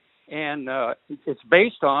 And it's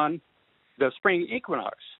based on the spring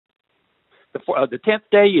equinox. The 10th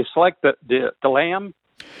day, you select the lamb.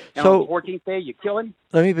 And on the 14th day, you kill him.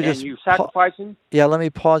 You sacrifice him. Yeah, let me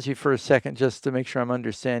pause you for a second just to make sure I'm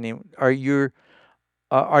understanding. Are you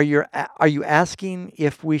asking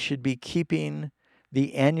if we should be keeping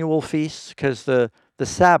the annual feasts? Because the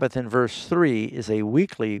Sabbath in verse 3 is a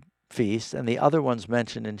weekly feast, and the other ones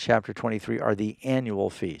mentioned in chapter 23 are the annual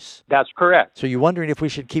feasts. That's correct. So you're wondering if we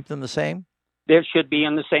should keep them the same? They should be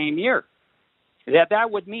in the same year. That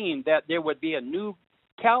would mean that there would be a new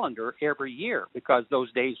calendar every year because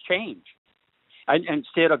those days change, and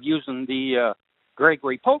instead of using the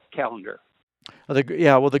Gregory Pope calendar.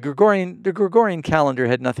 The Gregorian calendar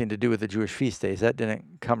had nothing to do with the Jewish feast days. That didn't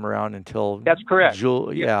come around until... That's correct.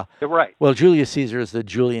 Yeah. You're right. Well, Julius Caesar is the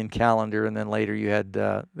Julian calendar, and then later you had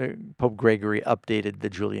Pope Gregory updated the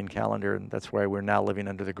Julian calendar, and that's why we're now living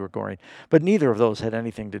under the Gregorian. But neither of those had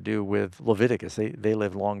anything to do with Leviticus. They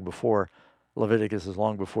lived long before... Leviticus is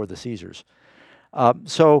long before the Caesars. Let me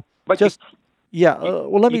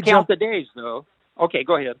You count the days, though. Okay,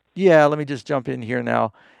 go ahead. Yeah, let me just jump in here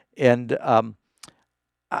now. And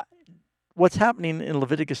what's happening in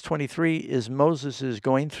Leviticus 23 is Moses is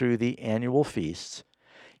going through the annual feasts.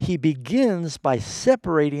 He begins by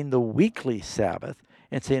separating the weekly Sabbath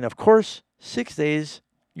and saying, of course, 6 days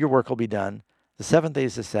your work will be done. The 7th day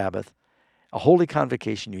is the Sabbath, a holy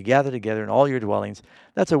convocation. You gather together in all your dwellings.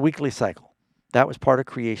 That's a weekly cycle. That was part of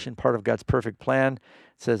creation, part of God's perfect plan. It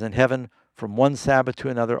says in heaven, from one Sabbath to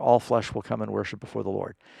another, all flesh will come and worship before the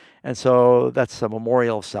Lord. And so that's a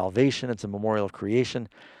memorial of salvation. It's a memorial of creation.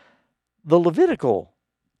 The Levitical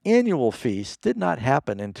annual feast did not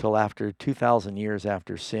happen until after 2,000 years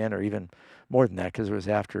after sin, or even more than that, because it was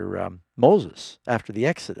after Moses, after the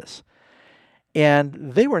Exodus.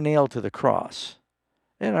 And they were nailed to the cross.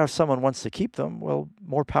 And if someone wants to keep them, well,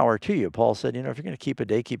 more power to you. Paul said, if you're going to keep a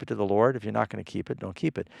day, keep it to the Lord. If you're not going to keep it, don't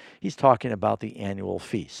keep it. He's talking about the annual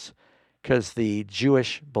feasts, because the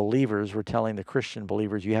Jewish believers were telling the Christian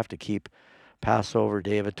believers, you have to keep Passover,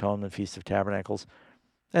 Day of Atonement, Feast of Tabernacles.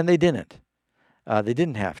 And they didn't. They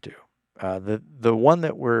didn't have to. The one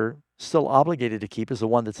that we're still obligated to keep is the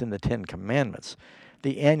one that's in the 10 Commandments.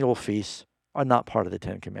 The annual feasts are not part of the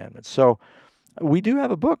 10 Commandments. So we do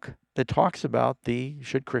have a book that talks about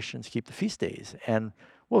should Christians keep the feast days. And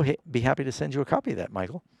we'll be happy to send you a copy of that,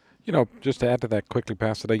 Michael. Just to add to that quickly,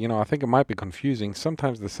 Pastor Day, I think it might be confusing.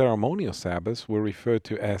 Sometimes the ceremonial Sabbaths were referred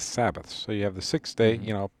to as Sabbaths. So you have the 6th day,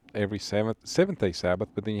 every seventh day Sabbath,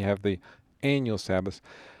 but then you have the annual Sabbaths.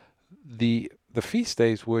 The feast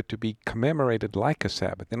days were to be commemorated like a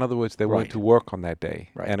Sabbath. In other words, they were to work on that day.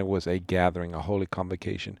 Right. And it was a gathering, a holy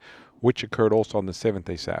convocation, which occurred also on the 7th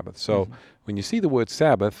day Sabbath. So when you see the word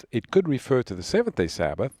Sabbath, it could refer to the 7th day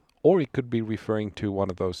Sabbath, or it could be referring to one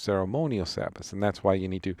of those ceremonial Sabbaths. And that's why you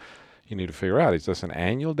need to figure out, is this an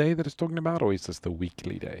annual day that it's talking about, or is this the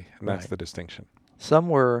weekly day? And that's the distinction. Some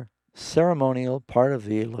were ceremonial, part of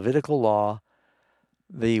the Levitical law.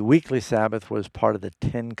 The weekly Sabbath was part of the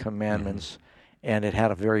 10 Commandments, and it had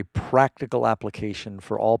a very practical application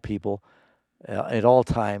for all people at all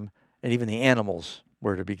time, and even the animals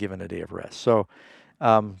were to be given a day of rest. So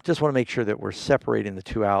just want to make sure that we're separating the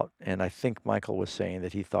two out, and I think Michael was saying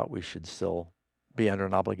that he thought we should still be under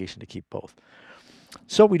an obligation to keep both.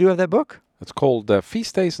 So we do have that book. It's called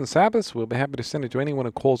Feast Days and Sabbaths. We'll be happy to send it to anyone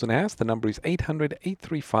who calls and asks. The number is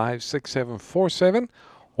 800-835-6747,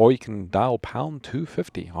 or you can dial pound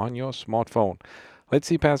 250 on your smartphone. Let's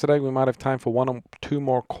see, Pastor Day, we might have time for one or two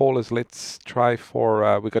more callers. Let's try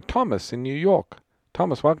for, we got Thomas in New York.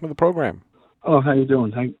 Thomas, welcome to the program. Oh, how you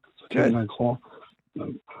doing? Thanks for taking my call.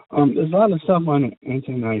 There's a lot of stuff on the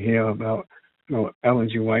internet I hear about Ellen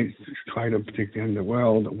G. White tried to predict the end of the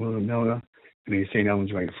world, William Miller, and they say Ellen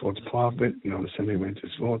G. White a false prophet, the Assembly went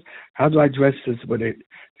is false. How do I address this? But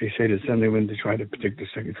they say the Assembly went to try to predict the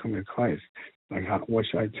second coming of Christ. What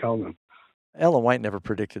should I tell them? Ellen White never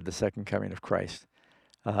predicted the second coming of Christ.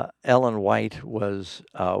 Ellen White was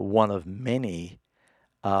one of many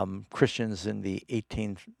Christians in the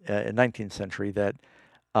 19th century that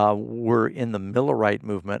were in the Millerite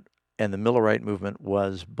movement, and the Millerite movement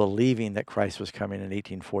was believing that Christ was coming in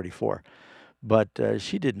 1844. But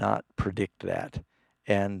she did not predict that,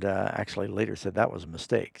 and actually later said that was a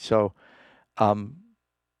mistake. So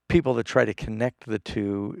people that try to connect the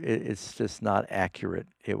two, it's just not accurate.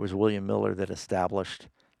 It was William Miller that established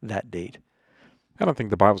that date. I don't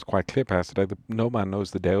think the Bible's quite clear, Pastor Doug. No man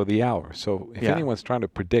knows the day or the hour. So if anyone's trying to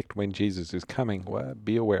predict when Jesus is coming, well,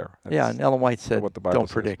 be aware. And Ellen White said, don't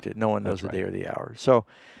predict it. No one knows the day or the hour. So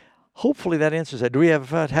hopefully that answers that. Do we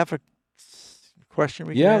have half a question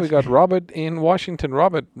we can ask? We got Robert in Washington.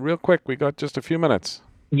 Robert, real quick, we got just a few minutes.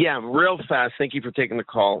 Yeah, real fast. Thank you for taking the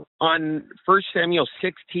call. On 1 Samuel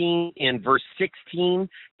 16 in verse 16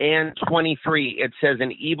 and 23, it says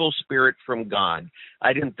an evil spirit from God.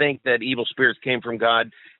 I didn't think that evil spirits came from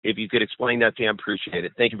God. If you could explain that to me, I appreciate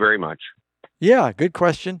it. Thank you very much. Yeah, good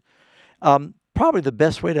question. Probably the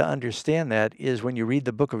best way to understand that is when you read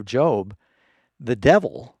the book of Job, the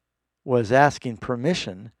devil was asking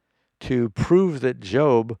permission to prove that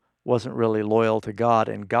Job wasn't really loyal to God,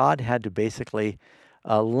 and God had to basically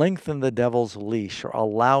lengthen the devil's leash or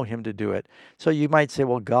allow him to do it. So you might say,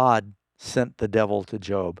 well, God sent the devil to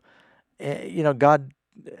Job. God,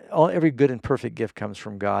 every good and perfect gift comes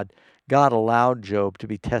from God. God allowed Job to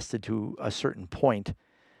be tested to a certain point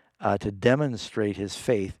to demonstrate his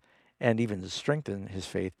faith and even to strengthen his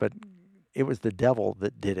faith. But it was the devil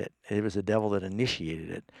that did it. It was the devil that initiated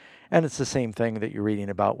it. And it's the same thing that you're reading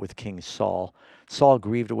about with King Saul. Saul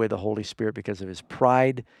grieved away the Holy Spirit because of his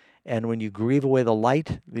pride. And when you grieve away the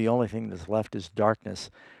light, the only thing that's left is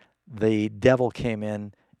darkness. The devil came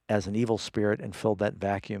in as an evil spirit and filled that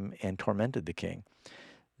vacuum and tormented the king.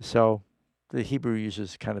 So the Hebrew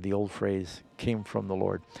uses kind of the old phrase, came from the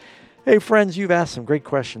Lord. Hey, friends, you've asked some great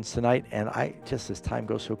questions tonight, and just as time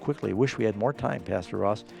goes so quickly, wish we had more time, Pastor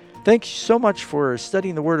Ross. Thanks so much for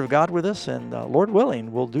studying the Word of God with us, and Lord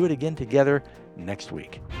willing, we'll do it again together next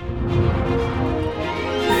week.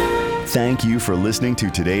 Thank you for listening to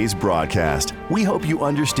today's broadcast. We hope you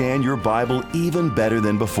understand your Bible even better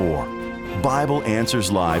than before. Bible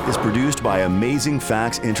Answers Live is produced by Amazing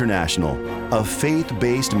Facts International, a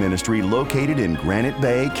faith-based ministry located in Granite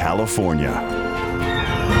Bay, California.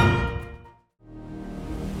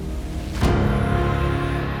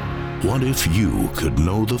 What if you could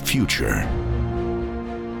know the future?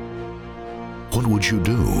 What would you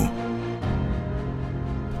do?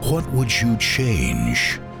 What would you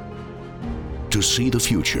change? To see the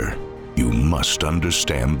future, you must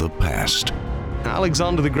understand the past.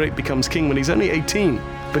 Alexander the Great becomes king when he's only 18,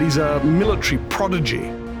 but he's a military prodigy.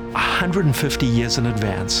 150 years in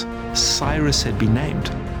advance, Cyrus had been named.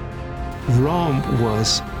 Rome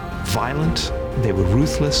was violent, they were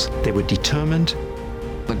ruthless, they were determined.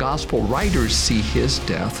 The gospel writers see his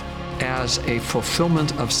death as a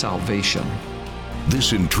fulfillment of salvation.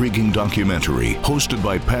 This intriguing documentary, hosted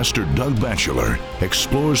by Pastor Doug Batchelor,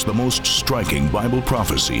 explores the most striking Bible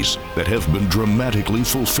prophecies that have been dramatically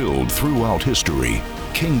fulfilled throughout history.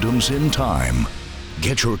 Kingdoms in Time.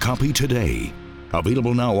 Get your copy today.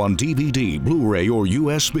 Available now on DVD, Blu-ray, or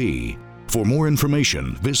USB. For more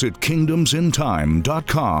information, visit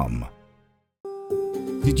kingdomsintime.com.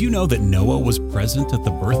 Did you know that Noah was present at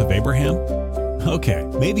the birth of Abraham? Okay,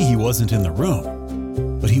 maybe he wasn't in the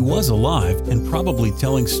room, but he was alive and probably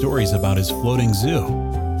telling stories about his floating zoo.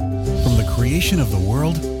 From the creation of the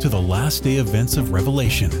world to the last day events of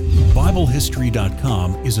Revelation,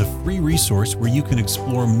 BibleHistory.com is a free resource where you can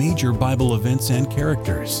explore major Bible events and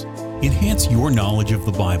characters. Enhance your knowledge of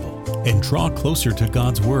the Bible and draw closer to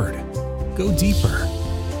God's Word. Go deeper.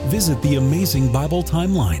 Visit the Amazing Bible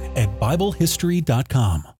Timeline at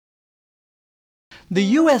BibleHistory.com. The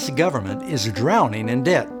U.S. government is drowning in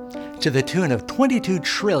debt to the tune of $22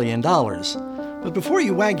 trillion. But before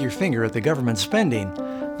you wag your finger at the government spending,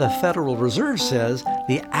 the Federal Reserve says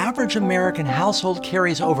the average American household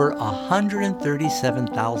carries over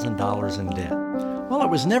 $137,000 in debt. Well, it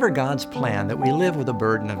was never God's plan that we live with a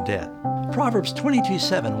burden of debt. Proverbs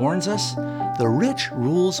 22:7 warns us, "The rich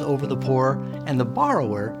rules over the poor, and the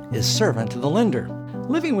borrower is servant to the lender."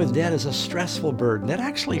 Living with debt is a stressful burden that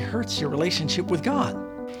actually hurts your relationship with God.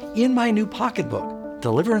 In my new pocketbook,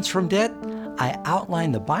 Deliverance from Debt, I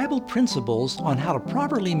outline the Bible principles on how to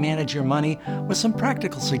properly manage your money with some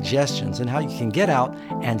practical suggestions on how you can get out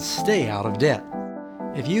and stay out of debt.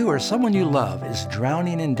 If you or someone you love is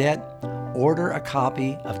drowning in debt, order a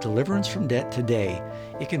copy of Deliverance from Debt today.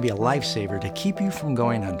 It can be a lifesaver to keep you from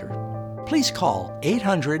going under. Please call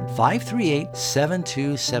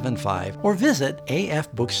 800-538-7275 or visit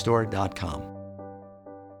afbookstore.com.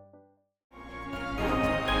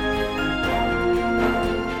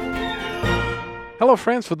 Hello,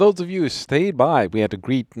 friends. For those of you who stayed by, we had to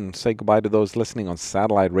greet and say goodbye to those listening on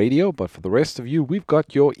satellite radio. But for the rest of you, we've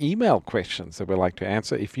got your email questions that we'd like to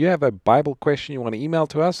answer. If you have a Bible question you want to email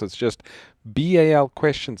to us, it's just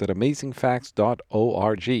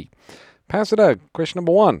balquestions@amazingfacts.org. Pastor Doug, question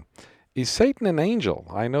number 1. Is Satan an angel?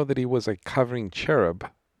 I know that he was a covering cherub,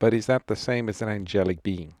 but is that the same as an angelic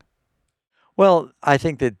being? Well, I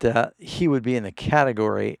think that he would be in the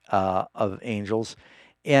category of angels.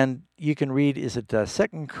 And you can read, is it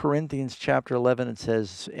 2 Corinthians chapter 11? It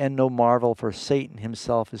says, and no marvel, for Satan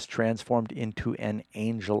himself is transformed into an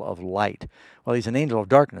angel of light. Well, he's an angel of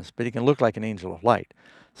darkness, but he can look like an angel of light.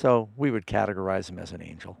 So we would categorize him as an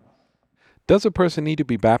angel. Does a person need to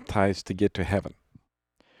be baptized to get to heaven?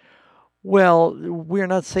 Well, we're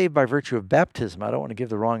not saved by virtue of baptism. I don't want to give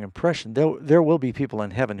the wrong impression. There will be people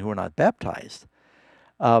in heaven who are not baptized.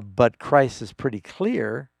 But Christ is pretty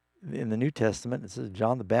clear in the New Testament. It says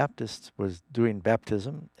John the Baptist was doing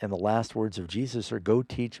baptism, and the last words of Jesus are, go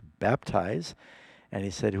teach, baptize. And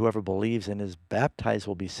he said, whoever believes and is baptized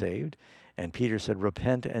will be saved. And Peter said,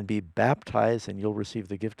 repent and be baptized, and you'll receive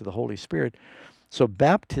the gift of the Holy Spirit. So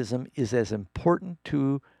baptism is as important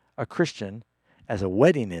to a Christian as a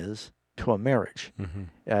wedding is to a marriage.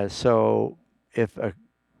 Mm-hmm. So if a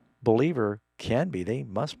believer can be, they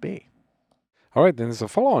must be. All right, then there's a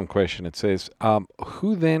follow-on question. It says,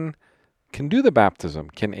 who then can do the baptism?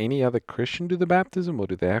 Can any other Christian do the baptism, or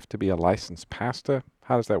do they have to be a licensed pastor?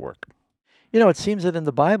 How does that work? You know, it seems that in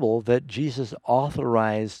the Bible that Jesus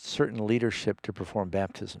authorized certain leadership to perform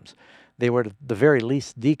baptisms. They were at the very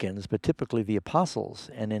least deacons, but typically the apostles.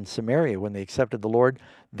 And in Samaria, when they accepted the Lord,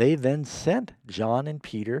 they then sent John and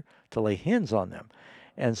Peter to lay hands on them.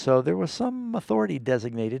 And so there was some authority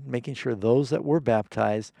designated, making sure those that were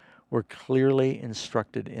baptized were clearly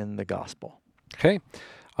instructed in the gospel. Okay.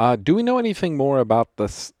 Do we know anything more about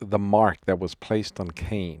the mark that was placed on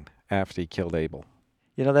Cain after he killed Abel?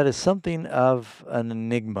 You know, that is something of an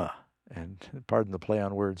enigma, and pardon the play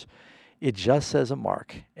on words. It just says a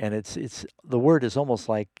mark, and it's the word is almost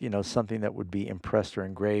like, you know, something that would be impressed or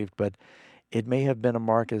engraved, but it may have been a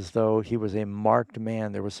mark as though he was a marked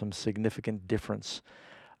man. There was some significant difference,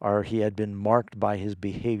 or he had been marked by his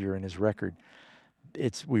behavior and his record.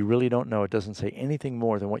 We really don't know. It doesn't say anything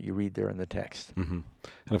more than what you read there in the text. Mm-hmm.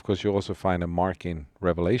 And of course, you also find a mark in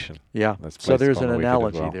Revelation. Yeah, so there's an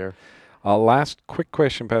analogy there. Last quick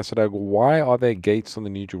question, Pastor Doug. Why are there gates on the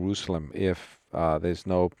New Jerusalem if there's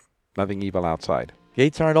nothing evil outside?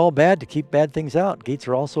 Gates aren't all bad to keep bad things out. Gates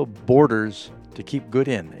are also borders to keep good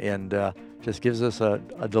in, and just gives us a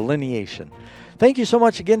delineation. Thank you so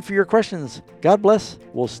much again for your questions. God bless.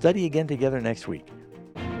 We'll study again together next week.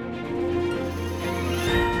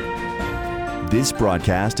 This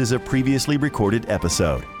broadcast is a previously recorded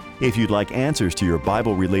episode. If you'd like answers to your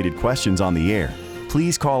Bible-related questions on the air,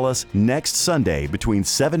 please call us next Sunday between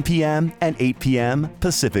 7 p.m. and 8 p.m.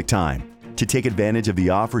 Pacific Time. To take advantage of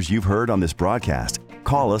the offers you've heard on this broadcast,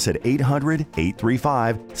 call us at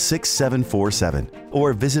 800-835-6747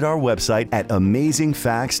 or visit our website at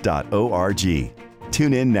amazingfacts.org.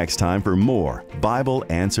 Tune in next time for more Bible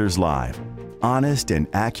Answers Live. Honest and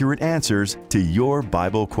accurate answers to your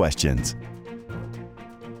Bible questions.